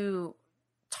easier to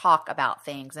talk about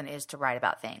things than it is to write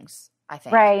about things, I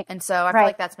think. Right. And so I feel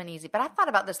like that's been easy. But I thought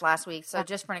about this last week. So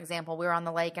just for an example, we were on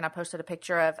the lake and I posted a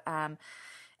picture of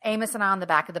Amos and I on the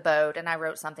back of the boat, and I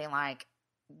wrote something like,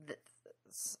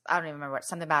 I don't even remember what,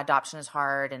 something about adoption is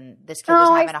hard, and this kid was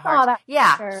having a hard time.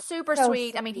 Yeah, sure. super So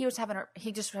sweet. sweet. I mean,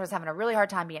 he just was having a really hard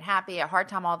time being happy, a hard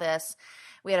time all this.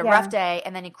 We had a rough day,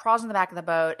 and then he crawls in the back of the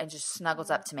boat and just snuggles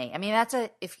up to me. I mean, that's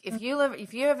if you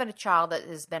have a child that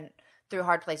has been through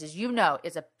hard places,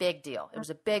 it's a big deal. It was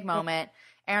a big moment.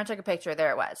 Aaron took a picture. There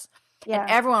it was. Yeah.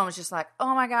 And everyone was just like,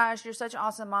 "Oh my gosh, you're such an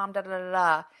awesome mom." Da da da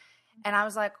da. And I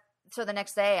was like, so the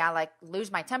next day, I like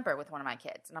lose my temper with one of my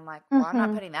kids, and I'm like, "Well, I'm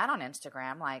not putting that on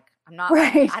Instagram. Like, I'm not.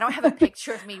 Like, I don't have a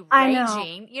picture of me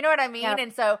raging. You know what I mean?" Yep.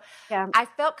 And so I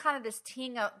felt kind of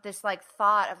this like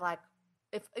thought of like,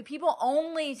 if people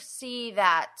only see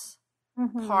that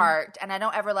part, and I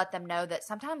don't ever let them know that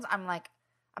sometimes I'm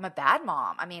a bad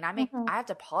mom. I mean, I have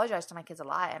to apologize to my kids a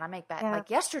lot, and I make bad. Like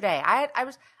yesterday,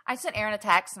 I sent Aaron a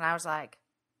text, and I was like,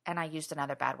 and I used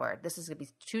another bad word. This is gonna be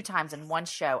 2 times in one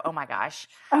show. Oh my gosh,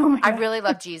 I really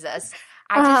love Jesus.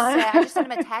 I just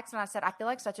sent him a text, and I said, I feel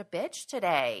like such a bitch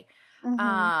today,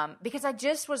 because I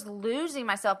just was losing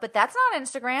myself. But that's not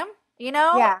Instagram, you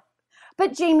know? Yeah.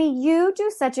 But Jamie, you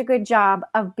do such a good job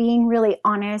of being really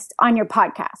honest on your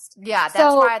podcast. Yeah,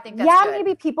 that's why I think that's good.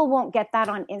 Maybe people won't get that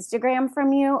on Instagram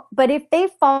from you, but if they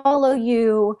follow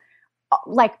you,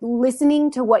 like listening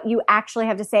to what you actually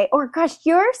have to say, or gosh,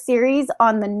 your series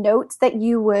on the notes that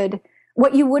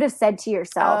what you would have said to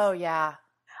yourself. Oh yeah.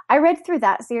 I read through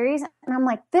that series and I'm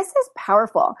like, this is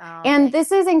powerful and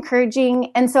this is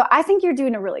encouraging. And so I think you're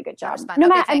doing a really good job. No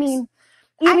matter, I mean,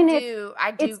 even if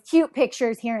it's cute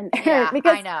pictures here and there, yeah,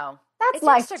 because I know that's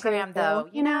life Instagram too, though,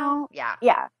 you know?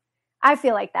 Yeah. I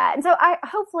feel like that. And so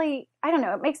hopefully, I don't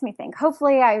know, it makes me think,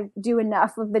 hopefully I do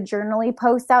enough of the journaly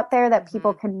posts out there that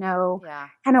people can know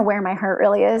kind of where my heart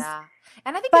really is. Yeah.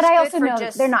 And I think but I also know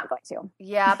they're not going to.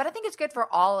 Yeah, but I think it's good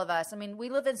for all of us. I mean, we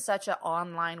live in such an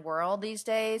online world these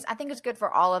days. I think it's good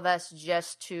for all of us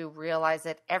just to realize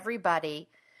that everybody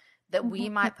that we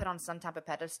might put on some type of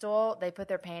pedestal, they put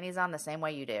their panties on the same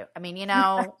way you do. I mean, you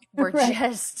know, we're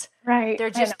just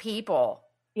they're just people.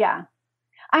 Yeah.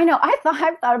 I know. I've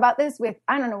thought about this with,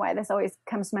 I don't know why this always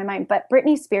comes to my mind, but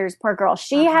Britney Spears, poor girl,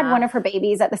 she had one of her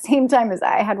babies at the same time as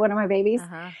I had one of my babies.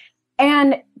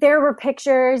 And there were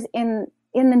pictures in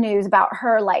the news about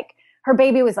her, like her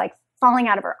baby was like falling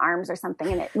out of her arms or something.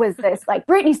 And it was this like,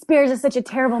 Britney Spears is such a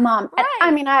terrible mom. Right.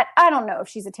 I mean, I don't know if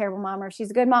she's a terrible mom or if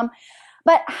she's a good mom,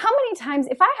 but how many times,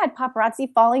 if I had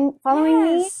paparazzi following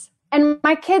me and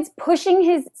my kid's pushing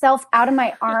himself out of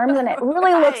my arms and it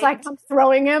really looks like I'm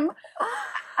throwing him,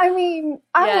 I mean,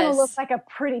 I'm going to look like a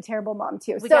pretty terrible mom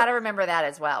too. We got to remember that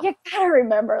as well. You got to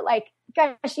remember, like,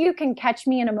 gosh, you can catch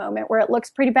me in a moment where it looks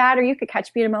pretty bad, or you could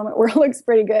catch me in a moment where it looks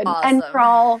pretty good. Awesome. And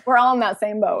we're all in that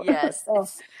same boat. Yes. So.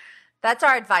 That's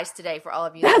our advice today for all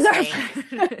of you listening.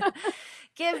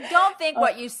 Don't think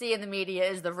what you see in the media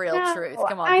is the real truth.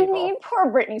 Come on, people. I mean,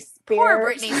 poor Britney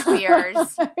Spears.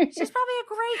 She's probably a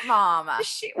great mom.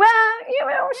 She we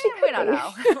don't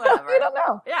know. Whatever. We don't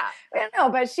know. Yeah. We don't know,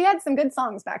 but she had some good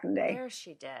songs back in the day. There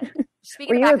she did.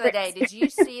 Speaking of back in the day, did you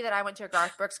see that I went to a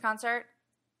Garth Brooks concert?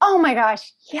 Oh my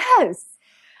gosh, yes.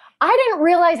 I didn't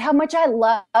realize how much I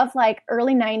love like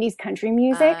early 90s country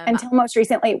music until most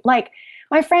recently. Like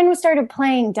my friend started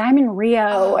playing Diamond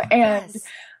Rio and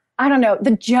I don't know,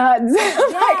 the Judds. Yes.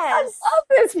 I love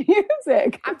this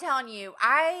music. I'm telling you,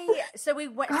 we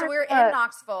were in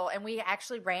Knoxville and we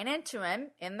actually ran into him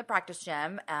in the practice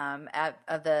gym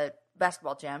of the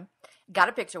basketball gym. Got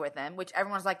a picture with him, which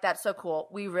everyone's like, that's so cool.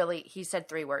 He said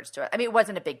 3 words to it. I mean, it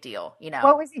wasn't a big deal, you know.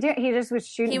 What was he doing? He just was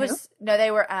shooting.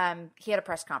 He had a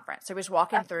press conference. So he was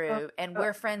walking through and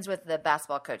we're friends with the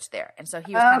basketball coach there. And so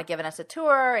he was kind of giving us a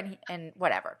tour and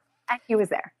whatever. And he was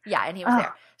there. Yeah. And he was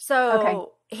there.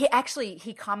 So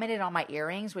he commented on my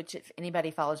earrings, which if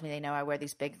anybody follows me, they know I wear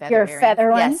these big feather earrings.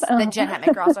 Feather ones? Yes. That Jen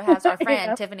Hatmaker also has. Our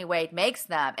friend Tiffany Wade makes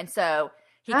them. And so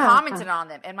he commented on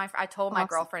them, and I told my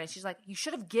girlfriend, and she's like, "You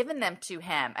should have given them to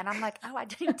him." And I'm like, "Oh, I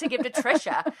didn't to give to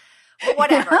Trisha." But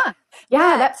whatever.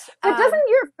 But doesn't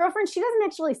your girlfriend? She doesn't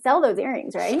actually sell those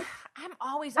earrings, right? I'm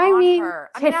always on her.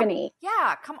 Tiffany.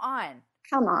 Come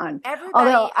on. Everybody.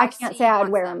 Although I can't say I'd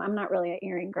wear them. I'm not really an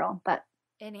earring girl, but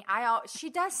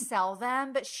she does sell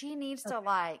them, but she needs to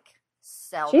like.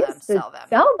 Sell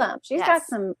them.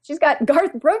 She's got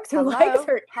Garth Brooks who likes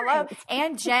her. Hello.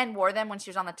 And Jen wore them when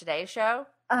she was on the Today Show.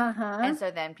 And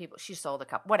so then she sold a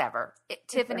couple, whatever.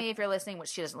 Tiffany, if you're listening, which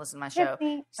she doesn't listen to my show,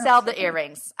 sell the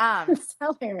earrings.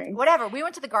 Sell earrings. Whatever. We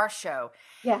went to the Garth show.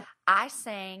 Yeah. I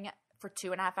sang for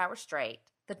 2.5 hours straight.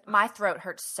 My throat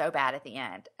hurt so bad at the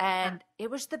end. And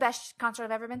it was the best concert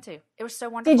I've ever been to. It was so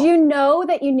wonderful. Did you know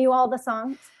that you knew all the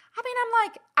songs? I mean, I'm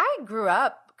like, I grew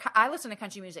up. I listen to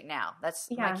country music now.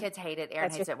 My kids hate it.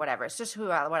 Aaron hates it. Whatever. It's just what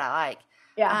I like.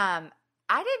 Yeah.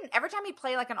 I didn't. Every time he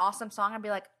played like an awesome song, I'd be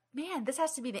like, man, this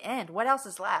has to be the end. What else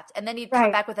is left? And then he'd come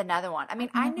back with another one. I mean,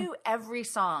 I knew every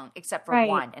song except for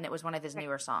one, and it was one of his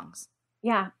newer songs.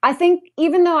 Yeah. I think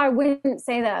even though I wouldn't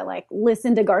say that I like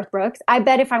listen to Garth Brooks, I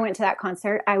bet if I went to that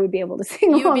concert, I would be able to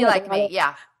sing. You would be like me.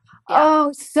 Yeah.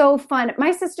 Oh, so fun.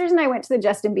 My sisters and I went to the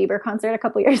Justin Bieber concert a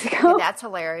couple years ago. Yeah, that's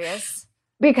hilarious.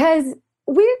 Because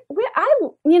maybe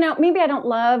I don't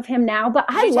love him now, but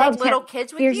I loved him little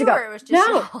kids with years you, ago. Or it was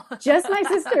just just my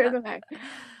sisters and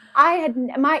I.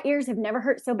 My ears have never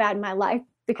hurt so bad in my life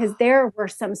because there were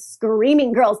some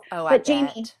screaming girls. Oh, but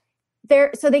Jamie,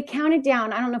 so they counted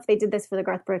down. I don't know if they did this for the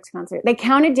Garth Brooks concert. They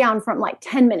counted down from like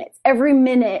 10 minutes. Every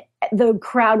minute, the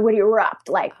crowd would erupt.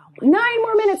 Like 9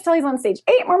 more minutes till he's on stage.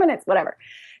 8 more minutes, whatever.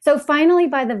 So finally,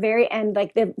 by the very end,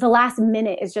 like the last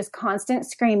minute is just constant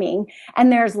screaming.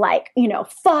 And there's like,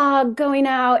 fog going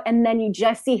out. And then you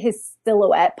just see his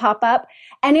silhouette pop up.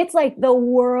 And it's like the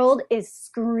world is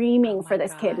screaming for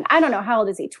this kid. And I don't know, how old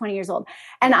is he? 20 years old.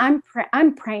 And I'm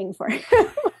praying for him.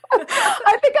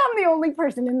 I think I'm the only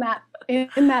person in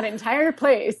that entire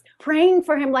place praying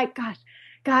for him. Like,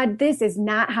 God, this is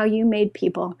not how you made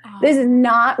people. Oh. This is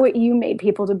not what you made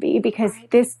people to be, because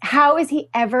how is he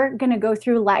ever going to go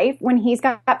through life when he's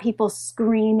got people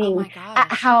screaming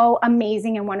at how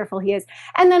amazing and wonderful he is?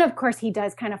 And then of course he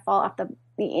does kind of fall off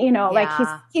like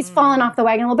he's fallen off the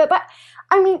wagon a little bit. But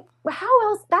I mean, how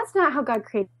else? That's not how God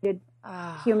created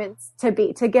humans to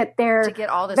get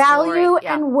all this value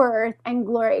and worth and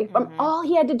glory. From all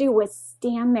he had to do was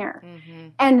stand there,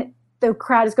 and the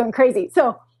crowd is going crazy.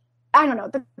 So I don't know.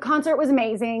 The concert was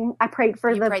amazing. I prayed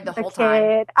for the whole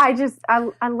kid.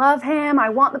 Time. I love him. I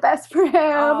want the best for him.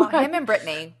 Oh, him and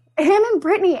Brittany.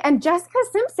 And Jessica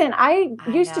Simpson. I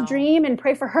used to dream and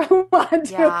pray for her a lot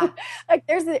too. Yeah. Like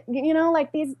there's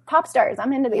like these pop stars.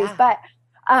 I'm into these. But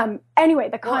anyway,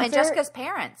 the concert. And Jessica's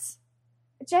parents.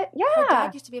 Her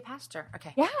dad used to be a pastor.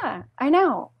 Okay. Yeah, I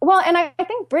know. Well, and I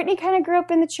think Brittany kind of grew up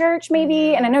in the church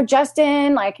maybe. And I know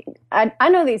Justin, like, I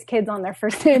know these kids on their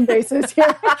first name basis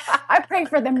here. I pray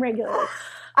for them regularly.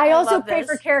 I also pray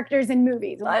for characters in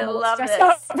movies. I love this.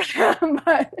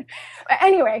 But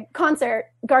anyway, concert,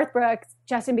 Garth Brooks,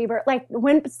 Justin Bieber. Like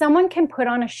when someone can put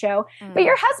on a show, but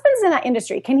your husband's in that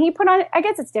industry. Can he put on, I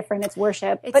guess it's different. It's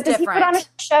worship. But does he put on a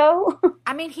show?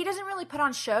 I mean, he doesn't really put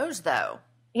on shows though.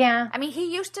 Yeah. I mean,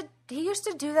 he used to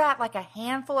do that like a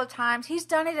handful of times. He's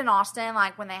done it in Austin,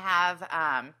 like when they have,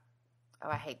 I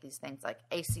hate these things, like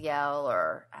ACL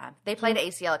or they played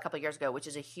ACL a couple of years ago, which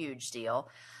is a huge deal.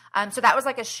 So that was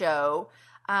like a show.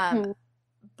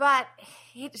 But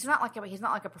he's not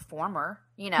like a performer,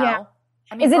 Yeah.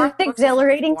 I mean, is it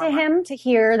exhilarating to him to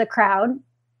hear the crowd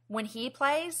when he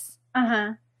plays?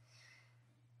 I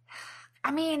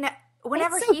mean,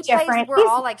 whenever he plays, we're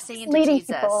all like singing to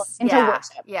Jesus. Into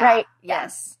worship, right?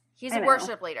 Yes. He's a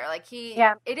worship leader. Like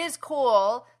it is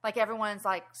cool. Like everyone's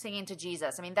like singing to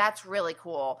Jesus. I mean, that's really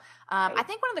cool. I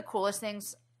think one of the coolest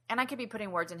things, and I could be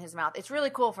putting words in his mouth, it's really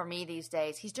cool for me these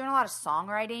days. He's doing a lot of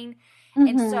songwriting.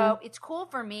 And so it's cool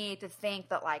for me to think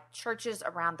that like churches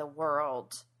around the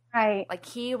world, right? Like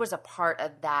he was a part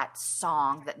of that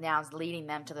song that now is leading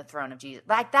them to the throne of Jesus.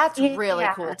 Like that's really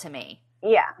cool to me.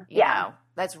 Yeah. You know,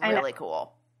 that's really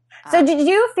cool. So did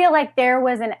you feel like there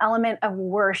was an element of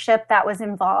worship that was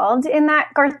involved in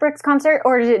that Garth Brooks concert,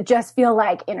 or did it just feel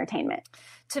like entertainment?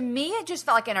 To me, it just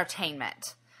felt like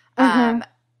entertainment.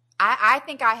 I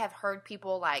think I have heard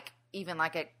people like even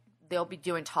like they'll be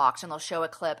doing talks and they'll show a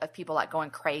clip of people like going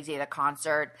crazy at a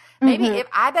concert. Maybe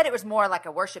I bet it was more like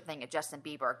a worship thing at Justin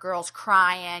Bieber. Girls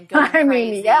crying, going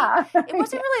crazy. It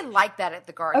wasn't really like that at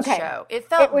the Garth show. It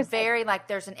felt very like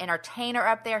there's an entertainer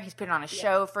up there. He's putting on a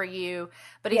show for you.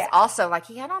 But he's also like,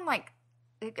 he had on like,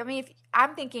 I mean,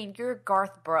 I'm thinking you're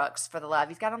Garth Brooks, for the love.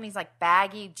 He's got on these like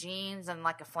baggy jeans and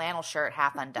like a flannel shirt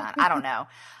half undone. I don't know.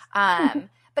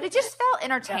 But it just felt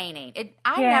entertaining.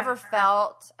 I never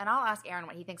felt, and I'll ask Aaron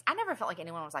what he thinks, I never felt like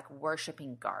anyone was like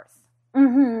worshiping Garth.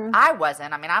 I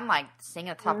wasn't. I mean, I'm like singing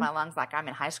at the top of my lungs like I'm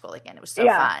in high school again. It was so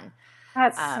fun.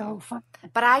 That's so fun.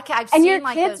 But I've and seen your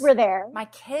like kids were there. My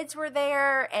kids were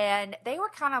there, and they were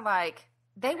kind of like,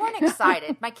 they weren't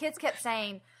excited. My kids kept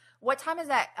saying, what time is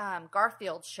that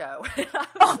Garfield show?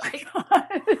 Oh my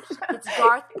gosh. It's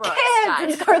Garth Brooks.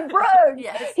 Kids, it's Garth Brooks.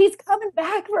 Yes. He's coming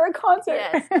back for a concert.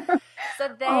 Yes. So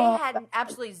they had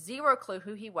absolutely zero clue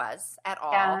who he was at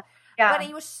all. Yeah. But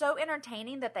he was so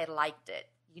entertaining that they liked it,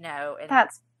 you know. And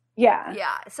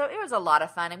yeah. So it was a lot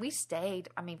of fun, and we stayed.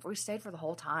 I mean, we stayed for the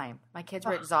whole time. My kids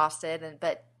were exhausted,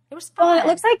 but It was fun. Well, it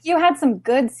looks like you had some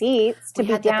good seats to we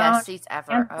be had down. the best seats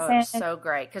ever. Oh, it was so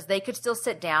great because they could still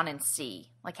sit down and see.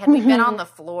 Like, had we been on the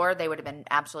floor, they would have been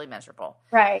absolutely miserable.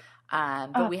 Right.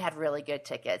 But we had really good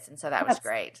tickets, and so that was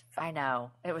great. I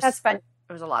know. That's fun.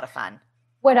 It was a lot of fun.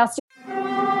 What else?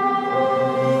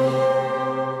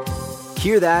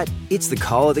 Hear that? It's the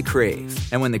call of the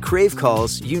Crave. And when the Crave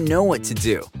calls, you know what to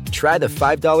do. Try the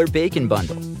 $5 Bacon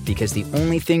Bundle, because the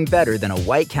only thing better than a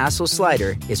White Castle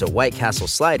slider is a White Castle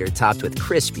slider topped with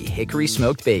crispy hickory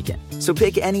smoked bacon. So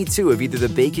pick any two of either the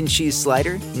Bacon Cheese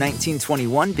Slider,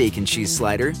 1921 Bacon Cheese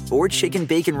Slider, or Chicken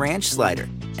Bacon Ranch Slider.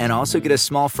 And also get a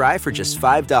small fry for just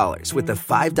 $5 with the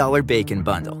 $5 Bacon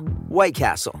Bundle. White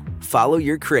Castle. Follow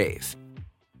your Crave.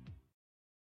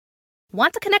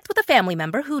 Want to connect with a family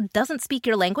member who doesn't speak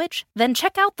your language? Then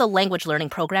check out the language learning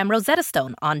program Rosetta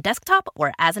Stone on desktop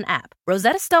or as an app.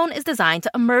 Rosetta Stone is designed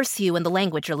to immerse you in the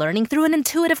language you're learning through an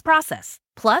intuitive process.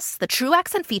 Plus, the True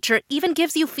Accent feature even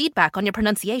gives you feedback on your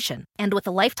pronunciation. And with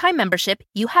a lifetime membership,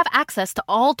 you have access to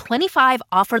all 25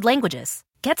 offered languages.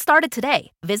 Get started today.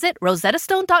 Visit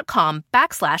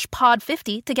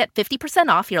rosettastone.com/pod50 to get 50%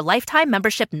 off your lifetime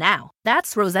membership now.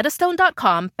 That's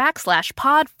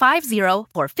rosettastone.com/pod50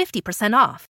 for 50%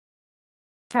 off.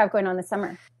 Have going on this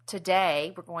summer?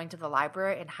 Today, we're going to the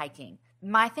library and hiking.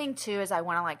 My thing, too, is I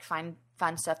want to like find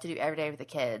fun stuff to do every day with the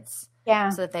kids.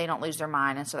 Yeah. So that they don't lose their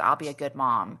mind and so that I'll be a good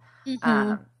mom.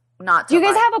 Mm-hmm. Not Do you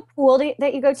guys have a pool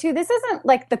that you go to? This isn't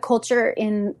like the culture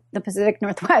in the Pacific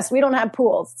Northwest. We don't have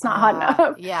pools. It's not hot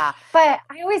enough. Yeah. But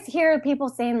I always hear people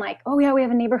saying like, oh yeah, we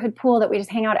have a neighborhood pool that we just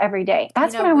hang out every day.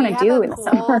 That's what I want to do in the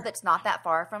summer. Pool that's not that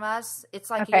far from us. It's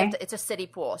like it's a city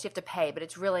pool. So you have to pay, but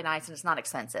it's really nice and it's not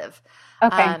expensive.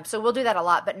 Okay. So we'll do that a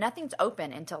lot, but nothing's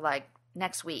open until like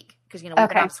next week because, we've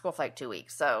been off school for like 2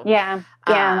 weeks. So yeah.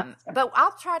 But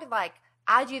I'll try to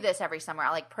I do this every summer.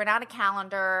 I print out a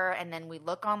calendar and then we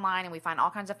look online and we find all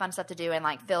kinds of fun stuff to do and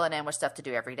fill it in with stuff to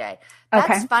do every day.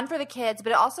 That's fun for the kids,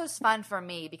 but it also is fun for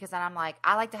me because then I'm I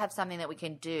like to have something that we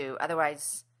can do.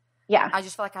 Otherwise, I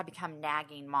just feel like I become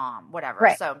nagging mom, whatever.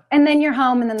 Right. So, and then you're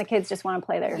home and then the kids just want to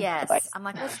play there. Yes. Like, I'm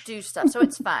like, let's do stuff. So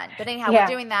it's fun. But anyhow, we're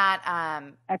doing that.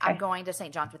 I'm going to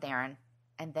St. John's with Aaron.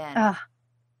 And then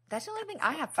that's the only thing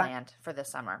I have planned for this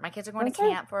summer. My kids are going to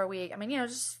camp for a week. I mean,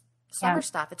 just summer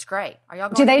stuff. It's great. Are y'all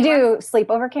going? Do they do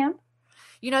sleepover camp?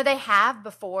 They have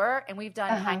before, and we've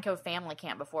done Pine Cove Family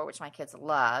Camp before, which my kids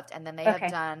loved, and then they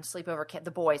have done sleepover camp.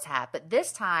 The boys have, but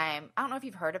this time, I don't know if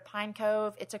you've heard of Pine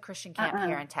Cove. It's a Christian camp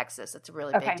here in Texas. It's a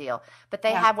really big deal. But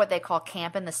they have what they call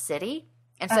Camp in the City,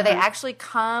 and so they actually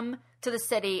come to the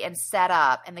city and set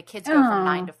up, and the kids go from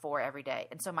 9 to 4 every day.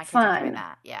 And so my kids are doing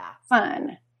that. Yeah,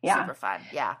 fun. Yeah, super fun.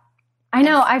 Yeah. I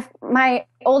know. My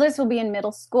oldest will be in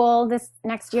middle school this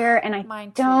next year, and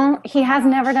he has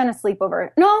never done a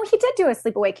sleepover. No, he did do a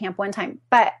sleepaway camp one time,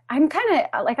 but I'm kind of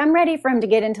I'm ready for him to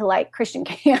get into Christian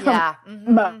camp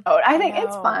mode. I think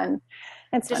it's fun.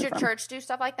 Does your church do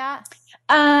stuff like that?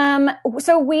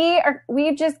 So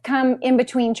we've just come in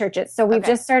between churches. So we've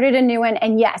just started a new one,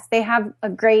 and yes, they have a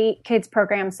great kids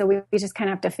program. So we just kind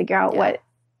of have to figure out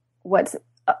what's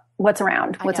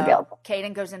around, what's available.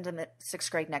 Caden goes into the 6th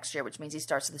grade next year, which means he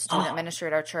starts the student ministry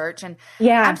at our church. And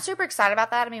I'm super excited about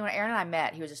that. I mean, when Aaron and I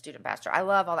met, he was a student pastor. I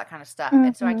love all that kind of stuff.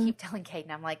 And so I keep telling Caden,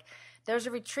 I'm like, there's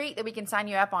a retreat that we can sign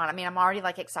you up on. I mean, I'm already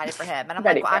excited for him. And I'm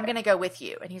like, well, I'm going to go with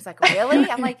you. And he's like, really?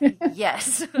 I'm like,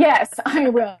 yes. Yes, I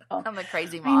will. I'm a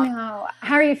crazy mom. I know.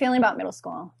 How are you feeling about middle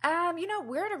school?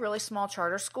 We're at a really small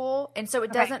charter school. And so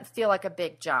it doesn't feel like a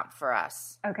big jump for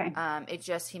us. Okay.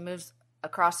 He moves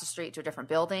across the street to a different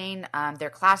building. Their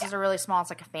classes are really small.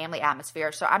 It's like a family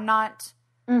atmosphere. So I'm not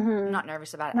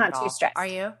nervous about it at all. Not too stressed. Are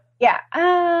you? Yeah.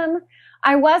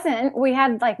 I wasn't. We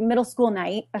had middle school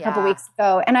night a couple weeks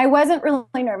ago, and I wasn't really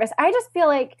nervous. I just feel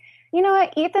like, you know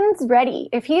what, Ethan's ready.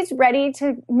 If he's ready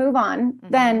to move on,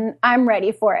 then I'm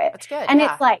ready for it. That's good. And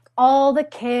it's all the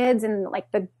kids and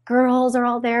the girls are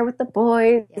all there with the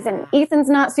boys, and Ethan's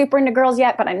not super into girls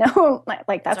yet, but I know that's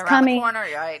it's coming. The corner,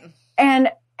 right?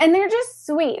 And they're just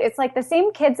sweet. It's the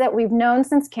same kids that we've known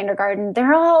since kindergarten.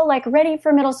 They're all ready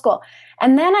for middle school.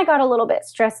 And then I got a little bit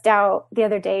stressed out the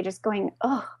other day just going,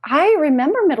 oh, I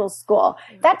remember middle school.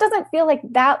 That doesn't feel like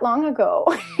that long ago.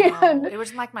 No, it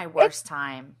was my worst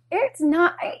time. It's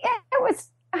not. It was,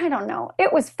 I don't know.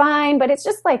 It was fine. But it's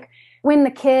just when the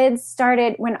kids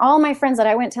started, when all my friends that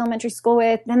I went to elementary school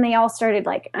with, then they all started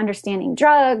understanding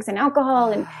drugs and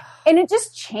alcohol and it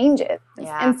just changes.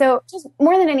 Yeah. And so just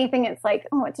more than anything, it's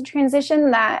it's a transition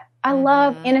that I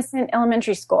love innocent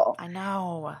elementary school. I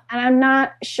know. And I'm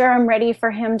not sure I'm ready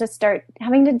for him to start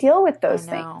having to deal with those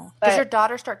things. Does your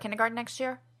daughter start kindergarten next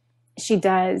year? She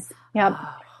does. Yep.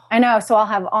 I know. So I'll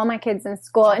have all my kids in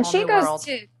school, and she goes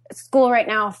to school right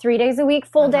now 3 days a week,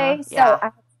 full day. So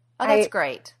that's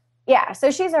great. Yeah.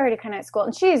 So she's already kind of at school,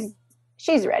 and she's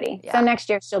ready. Yeah. So next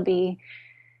year she'll be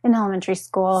in elementary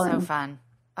school. So fun.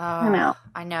 Oh,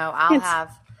 I know.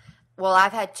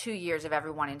 I've had 2 years of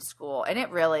everyone in school, and it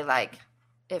really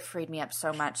it freed me up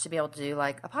so much to be able to do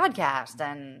a podcast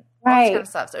and all this kind of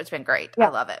stuff. So it's been great. Yeah. I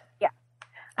love it. Yeah.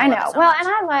 I know. So much.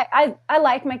 And I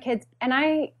like my kids, and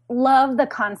I love the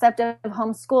concept of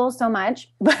homeschool so much,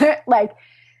 but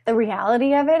the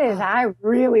reality of it is I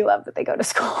really love that they go to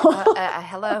school.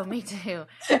 Hello, me too.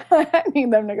 I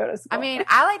need them to go to school. I mean,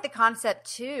 I like the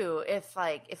concept too. If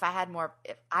I had more,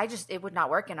 it would not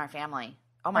work in our family.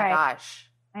 Oh my gosh.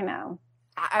 I know.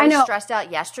 I was stressed out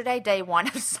yesterday, day one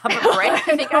of summer break.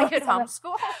 I think I could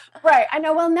homeschool. Right. I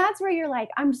know. Well, and that's where you're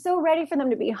I'm so ready for them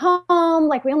to be home.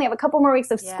 We only have a couple more weeks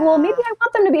of school. Maybe I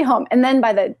want them to be home. And then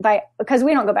because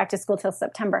we don't go back to school till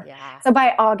September. Yeah. So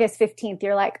by August 15th,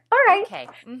 you're all right, okay.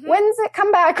 Mm-hmm. When's it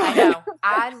come back? I know.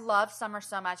 I love summer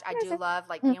so much. I do love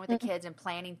being with the kids and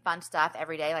planning fun stuff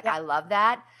every day. I love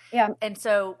that. Yeah. And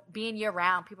so being year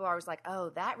round, people are always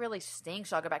oh, that really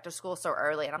stinks. I'll go back to school so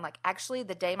early. And I'm actually,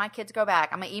 the day my kids go back,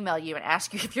 I'm going to email you and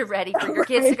ask you if you're ready for your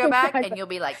kids to go back. And you'll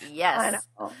be yes. I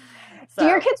know. So, do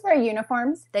your kids wear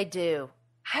uniforms? They do.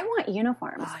 I want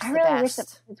uniforms. I really wish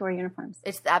that kids wear uniforms.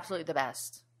 It's absolutely the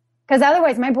best. Because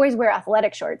otherwise, my boys wear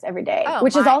athletic shorts every day,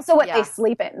 which is also what they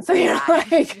sleep in. So you're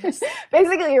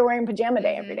basically you're wearing pajama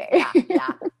day every day.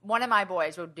 Yeah. One of my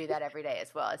boys would do that every day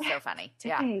as well. It's so funny.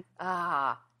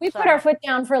 Yeah. We put our foot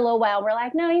down for a little while. We're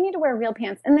no, you need to wear real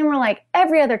pants. And then we're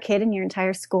every other kid in your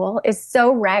entire school is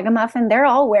so ragamuffin. They're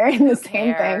all wearing the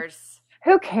same thing.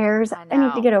 Who cares? I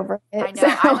need to get over it. I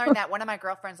know. So. I learned that one of my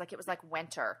girlfriends, it was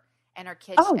winter. And her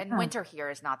kids, winter here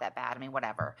is not that bad. I mean,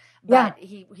 whatever. But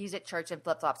he's at church in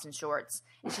flip-flops and shorts.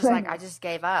 And she's I just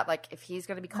gave up. If he's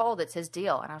going to be cold, it's his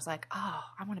deal. And I was I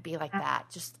want to be like that.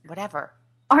 Just whatever.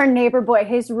 Our neighbor boy,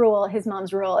 his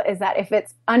mom's rule is that if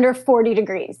it's under 40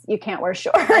 degrees, you can't wear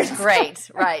shorts. That's great.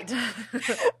 Right. so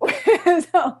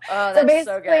basically,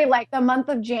 so good. The month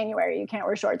of January, you can't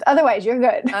wear shorts. Otherwise, you're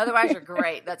good. Otherwise, you're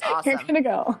great. That's awesome. You're going to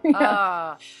go.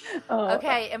 Yeah.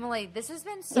 Okay, Emily, this has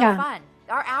been so fun.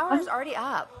 Our hour is already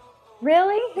up.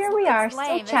 Really? Here we are.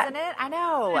 Lame, isn't it? I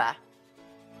know.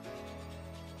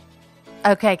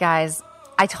 Okay, guys.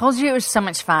 I told you it was so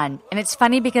much fun. And it's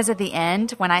funny because at the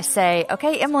end, when I say,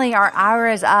 okay, Emily, our hour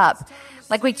is up,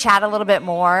 we chat a little bit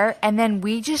more, and then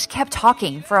we just kept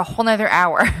talking for a whole nother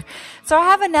hour. So I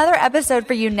have another episode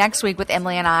for you next week with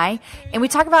Emily and I, and we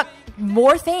talk about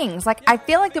more things. I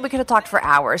feel that we could have talked for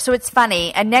hours. So it's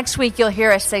funny. And next week, you'll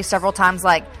hear us say several times,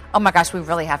 oh my gosh, we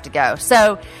really have to go.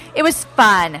 So it was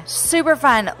fun, super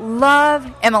fun.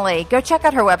 Love Emily. Go check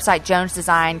out her website,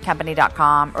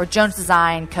 jonesdesigncompany.com or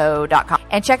jonesdesignco.com,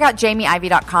 and check out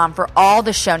jamieivy.com for all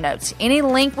the show notes. Any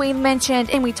link we mentioned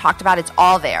and we talked about, it's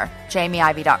all there,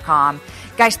 jamieivy.com.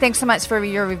 Guys, thanks so much for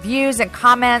your reviews and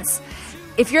comments.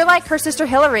 If you're like her sister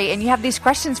Hillary and you have these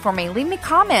questions for me, leave me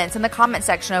comments in the comment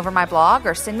section over my blog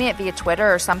or send me it via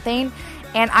Twitter or something.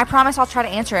 And I promise I'll try to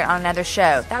answer it on another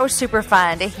show. That was super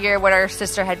fun to hear what our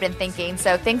sister had been thinking.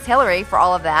 So thanks, Hillary, for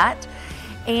all of that.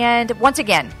 And once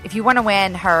again, if you want to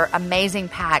win her amazing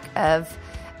pack of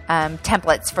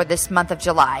templates for this month of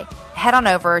July, head on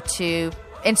over to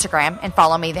Instagram and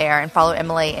follow me there and follow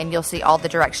Emily, and you'll see all the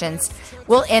directions.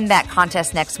 We'll end that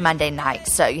contest next Monday night.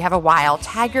 So you have a while.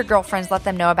 Tag your girlfriends, let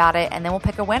them know about it, and then we'll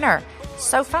pick a winner.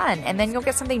 So fun. And then you'll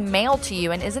get something mailed to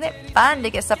you. And isn't it fun to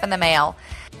get stuff in the mail?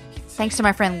 Thanks to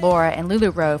my friend Laura and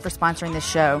Lulu Rowe for sponsoring this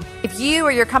show. If you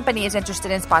or your company is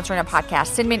interested in sponsoring a podcast,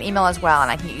 send me an email as well, and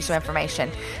I can get you some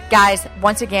information. Guys,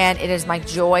 once again, it is my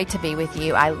joy to be with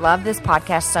you. I love this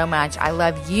podcast so much. I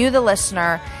love you, the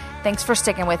listener. Thanks for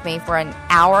sticking with me for an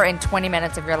hour and 20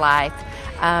 minutes of your life.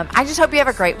 I just hope you have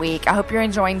a great week. I hope you're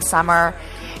enjoying summer.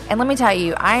 And let me tell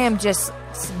you, I am just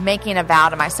making a vow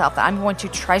to myself that I'm going to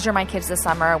treasure my kids this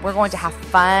summer. We're going to have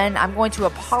fun. I'm going to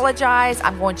apologize.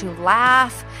 I'm going to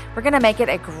laugh. We're going to make it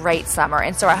a great summer.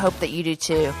 And so I hope that you do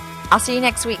too. I'll see you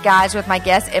next week, guys, with my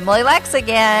guest, Emily Lex,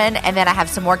 again. And then I have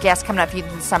some more guests coming up for you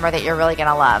this summer that you're really going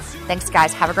to love. Thanks,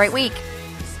 guys. Have a great week.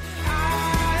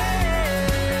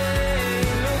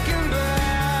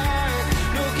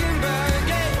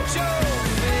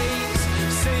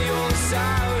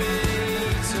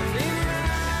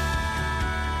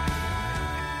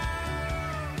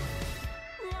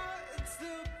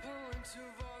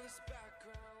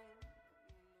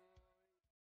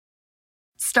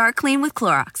 Start clean with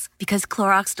Clorox, because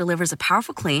Clorox delivers a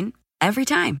powerful clean every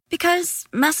time. Because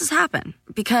messes happen.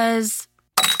 Because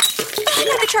I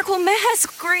got the charcoal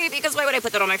mask. Great, because why would I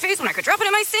put that on my face when I could drop it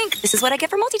in my sink? This is what I get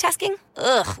for multitasking.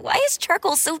 Ugh, why is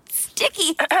charcoal so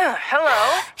sticky?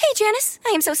 Hello? Hey, Janice.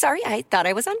 I am so sorry. I thought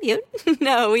I was on mute.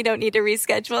 No, we don't need to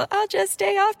reschedule. I'll just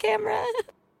stay off camera.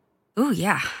 Ooh,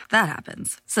 yeah, that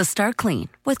happens. So start clean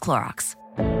with Clorox.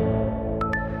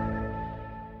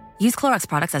 Use Clorox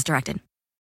products as directed.